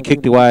have really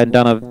kicked away and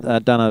done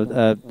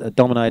a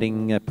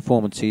dominating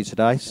performance here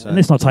today. So. And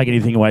let's not take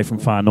anything away from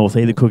Far North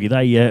either, Cookie.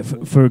 They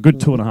for a good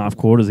 2.5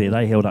 quarters there,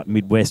 they held up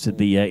Midwest at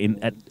the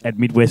at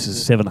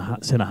Midwest's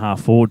centre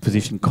half forward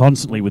position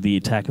constantly with the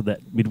attack of that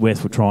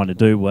Midwest were trying to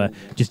do.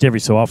 Just every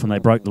so often they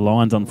broke the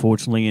lines,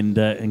 unfortunately,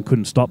 and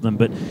couldn't stop them.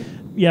 But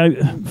you know,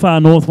 Far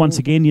North once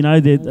again, you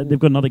know, they've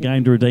got another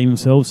game to redeem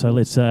themselves. So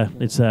let's hope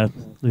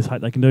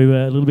they can do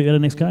a little bit better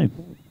next game.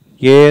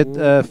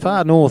 Yeah,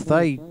 Far North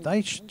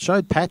they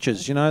showed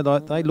patches. You know,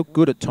 they look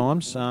good at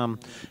times.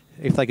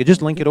 If they could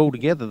just link it all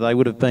together, they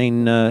would have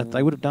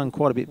done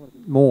quite a bit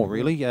more,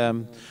 really.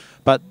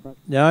 But you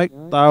know,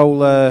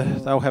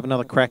 they'll have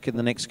another crack in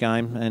the next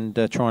game and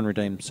try and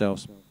redeem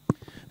themselves.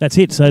 That's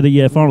it. So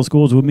the final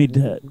scores were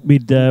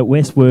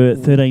Mid-West were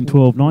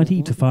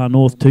 13-12-90 to Far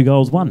North 2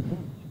 goals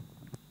 1.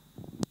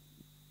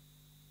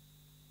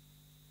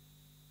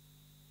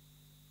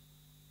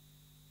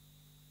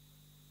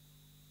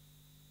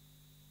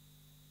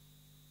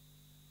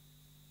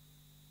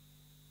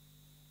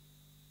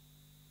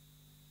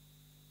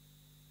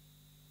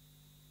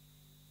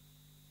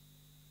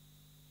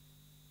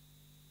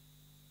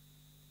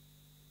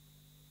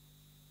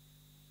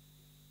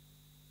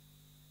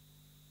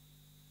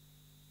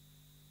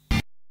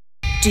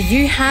 Do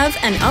you have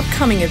an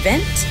upcoming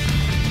event?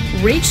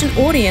 Reach an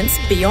audience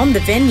beyond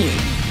the venue.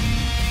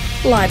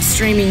 Live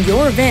streaming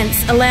your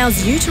events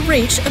allows you to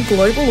reach a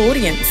global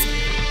audience,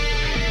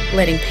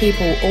 letting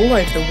people all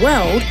over the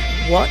world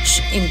watch,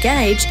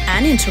 engage,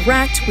 and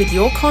interact with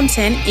your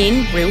content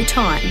in real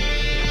time.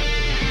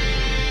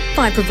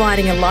 By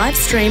providing a live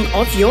stream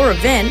of your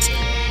event,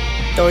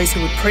 those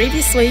who would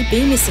previously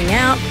be missing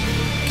out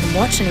can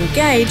watch and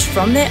engage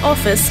from their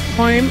office,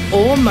 home,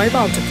 or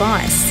mobile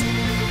device.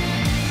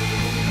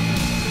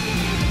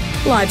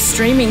 Live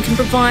streaming can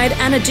provide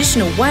an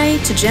additional way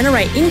to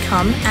generate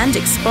income and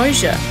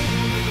exposure.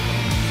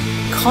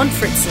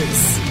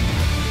 Conferences,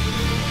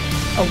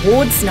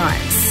 awards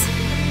nights,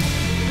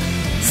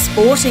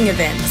 sporting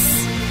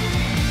events,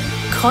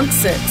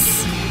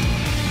 concerts,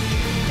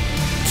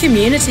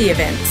 community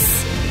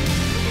events.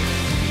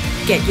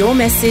 Get your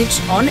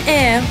message on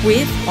air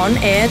with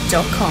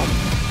onair.com.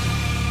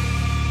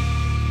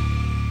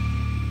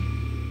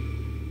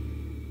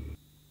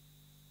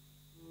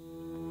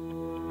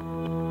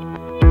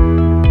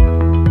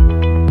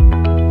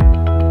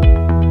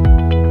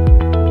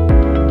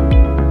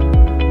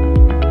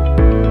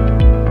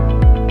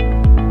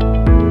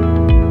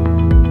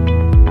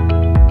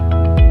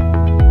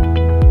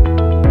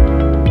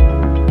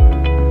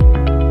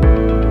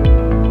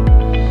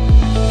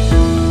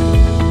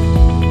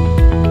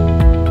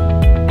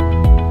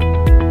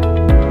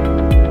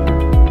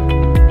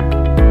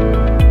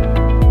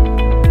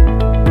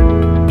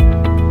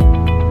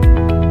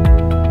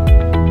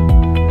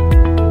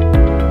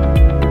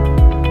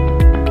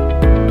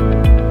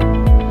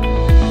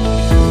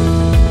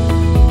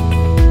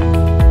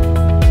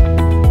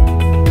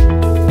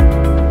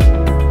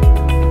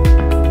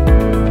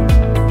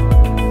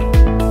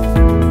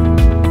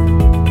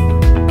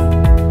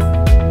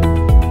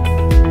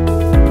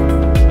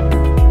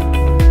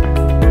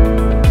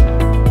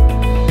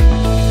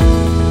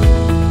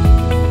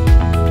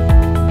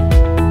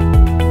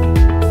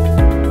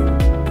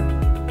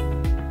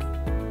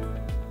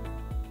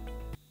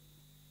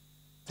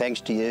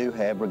 Thanks to you,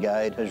 our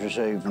brigade has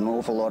received an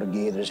awful lot of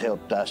gear that has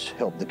helped us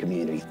help the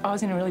community. I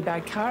was in a really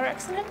bad car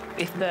accident.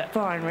 If the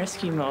fire and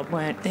rescue mob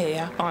weren't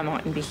there, I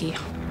mightn't be here.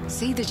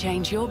 See the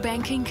change your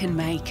banking can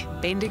make.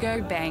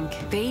 Bendigo Bank.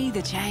 Be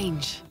the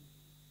change.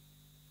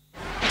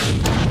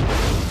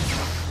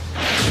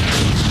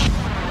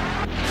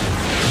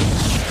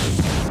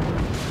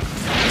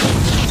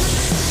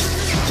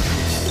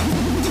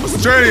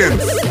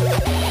 Australians!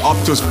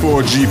 Optus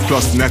 4G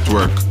Plus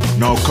network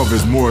now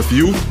covers more of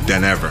you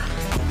than ever.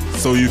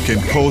 So you can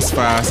post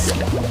fast,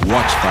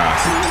 watch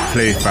fast,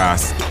 play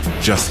fast,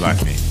 just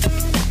like me.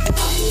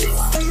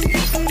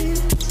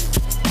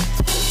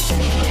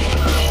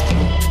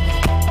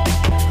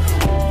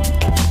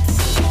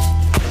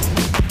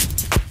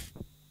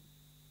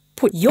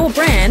 Put your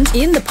brand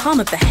in the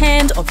palm of the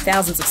hand of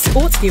thousands of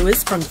sports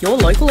viewers from your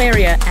local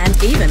area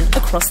and even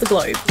across the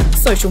globe.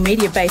 Social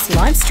media-based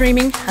live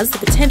streaming has the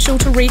potential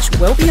to reach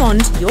well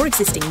beyond your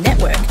existing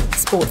network.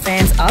 Sport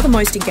fans are the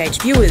most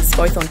engaged viewers,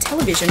 both on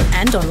television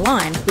and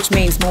online, which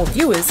means more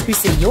viewers who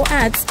see your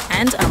ads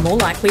and are more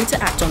likely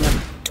to act on them.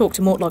 Talk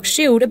to Mortlock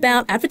Shield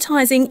about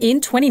advertising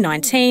in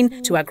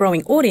 2019 to our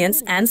growing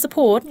audience and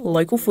support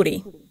local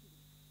footy.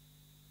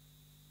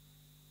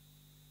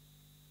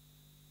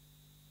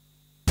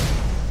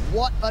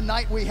 What a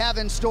night we have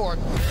in store.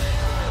 Come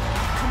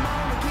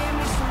on, give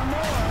me some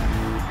more.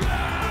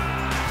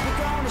 We're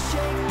gonna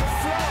shake the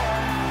floor.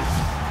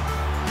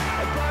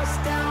 I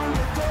bust down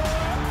the door.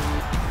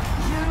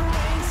 You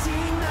ain't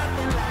seen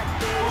nothing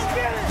like this.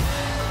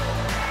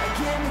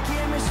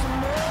 Give me some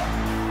more.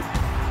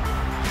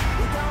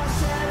 We're gonna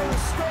settle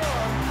the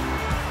score.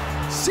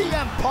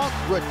 CM Punk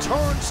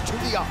returns to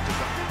the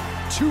Octagon.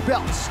 2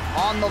 belts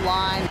on the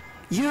line.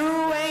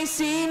 You ain't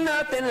seen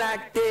nothing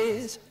like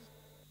this.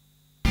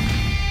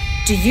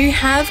 Do you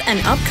have an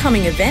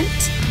upcoming event?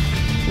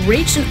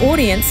 Reach an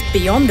audience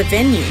beyond the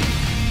venue.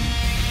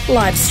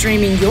 Live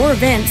streaming your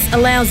events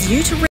allows you to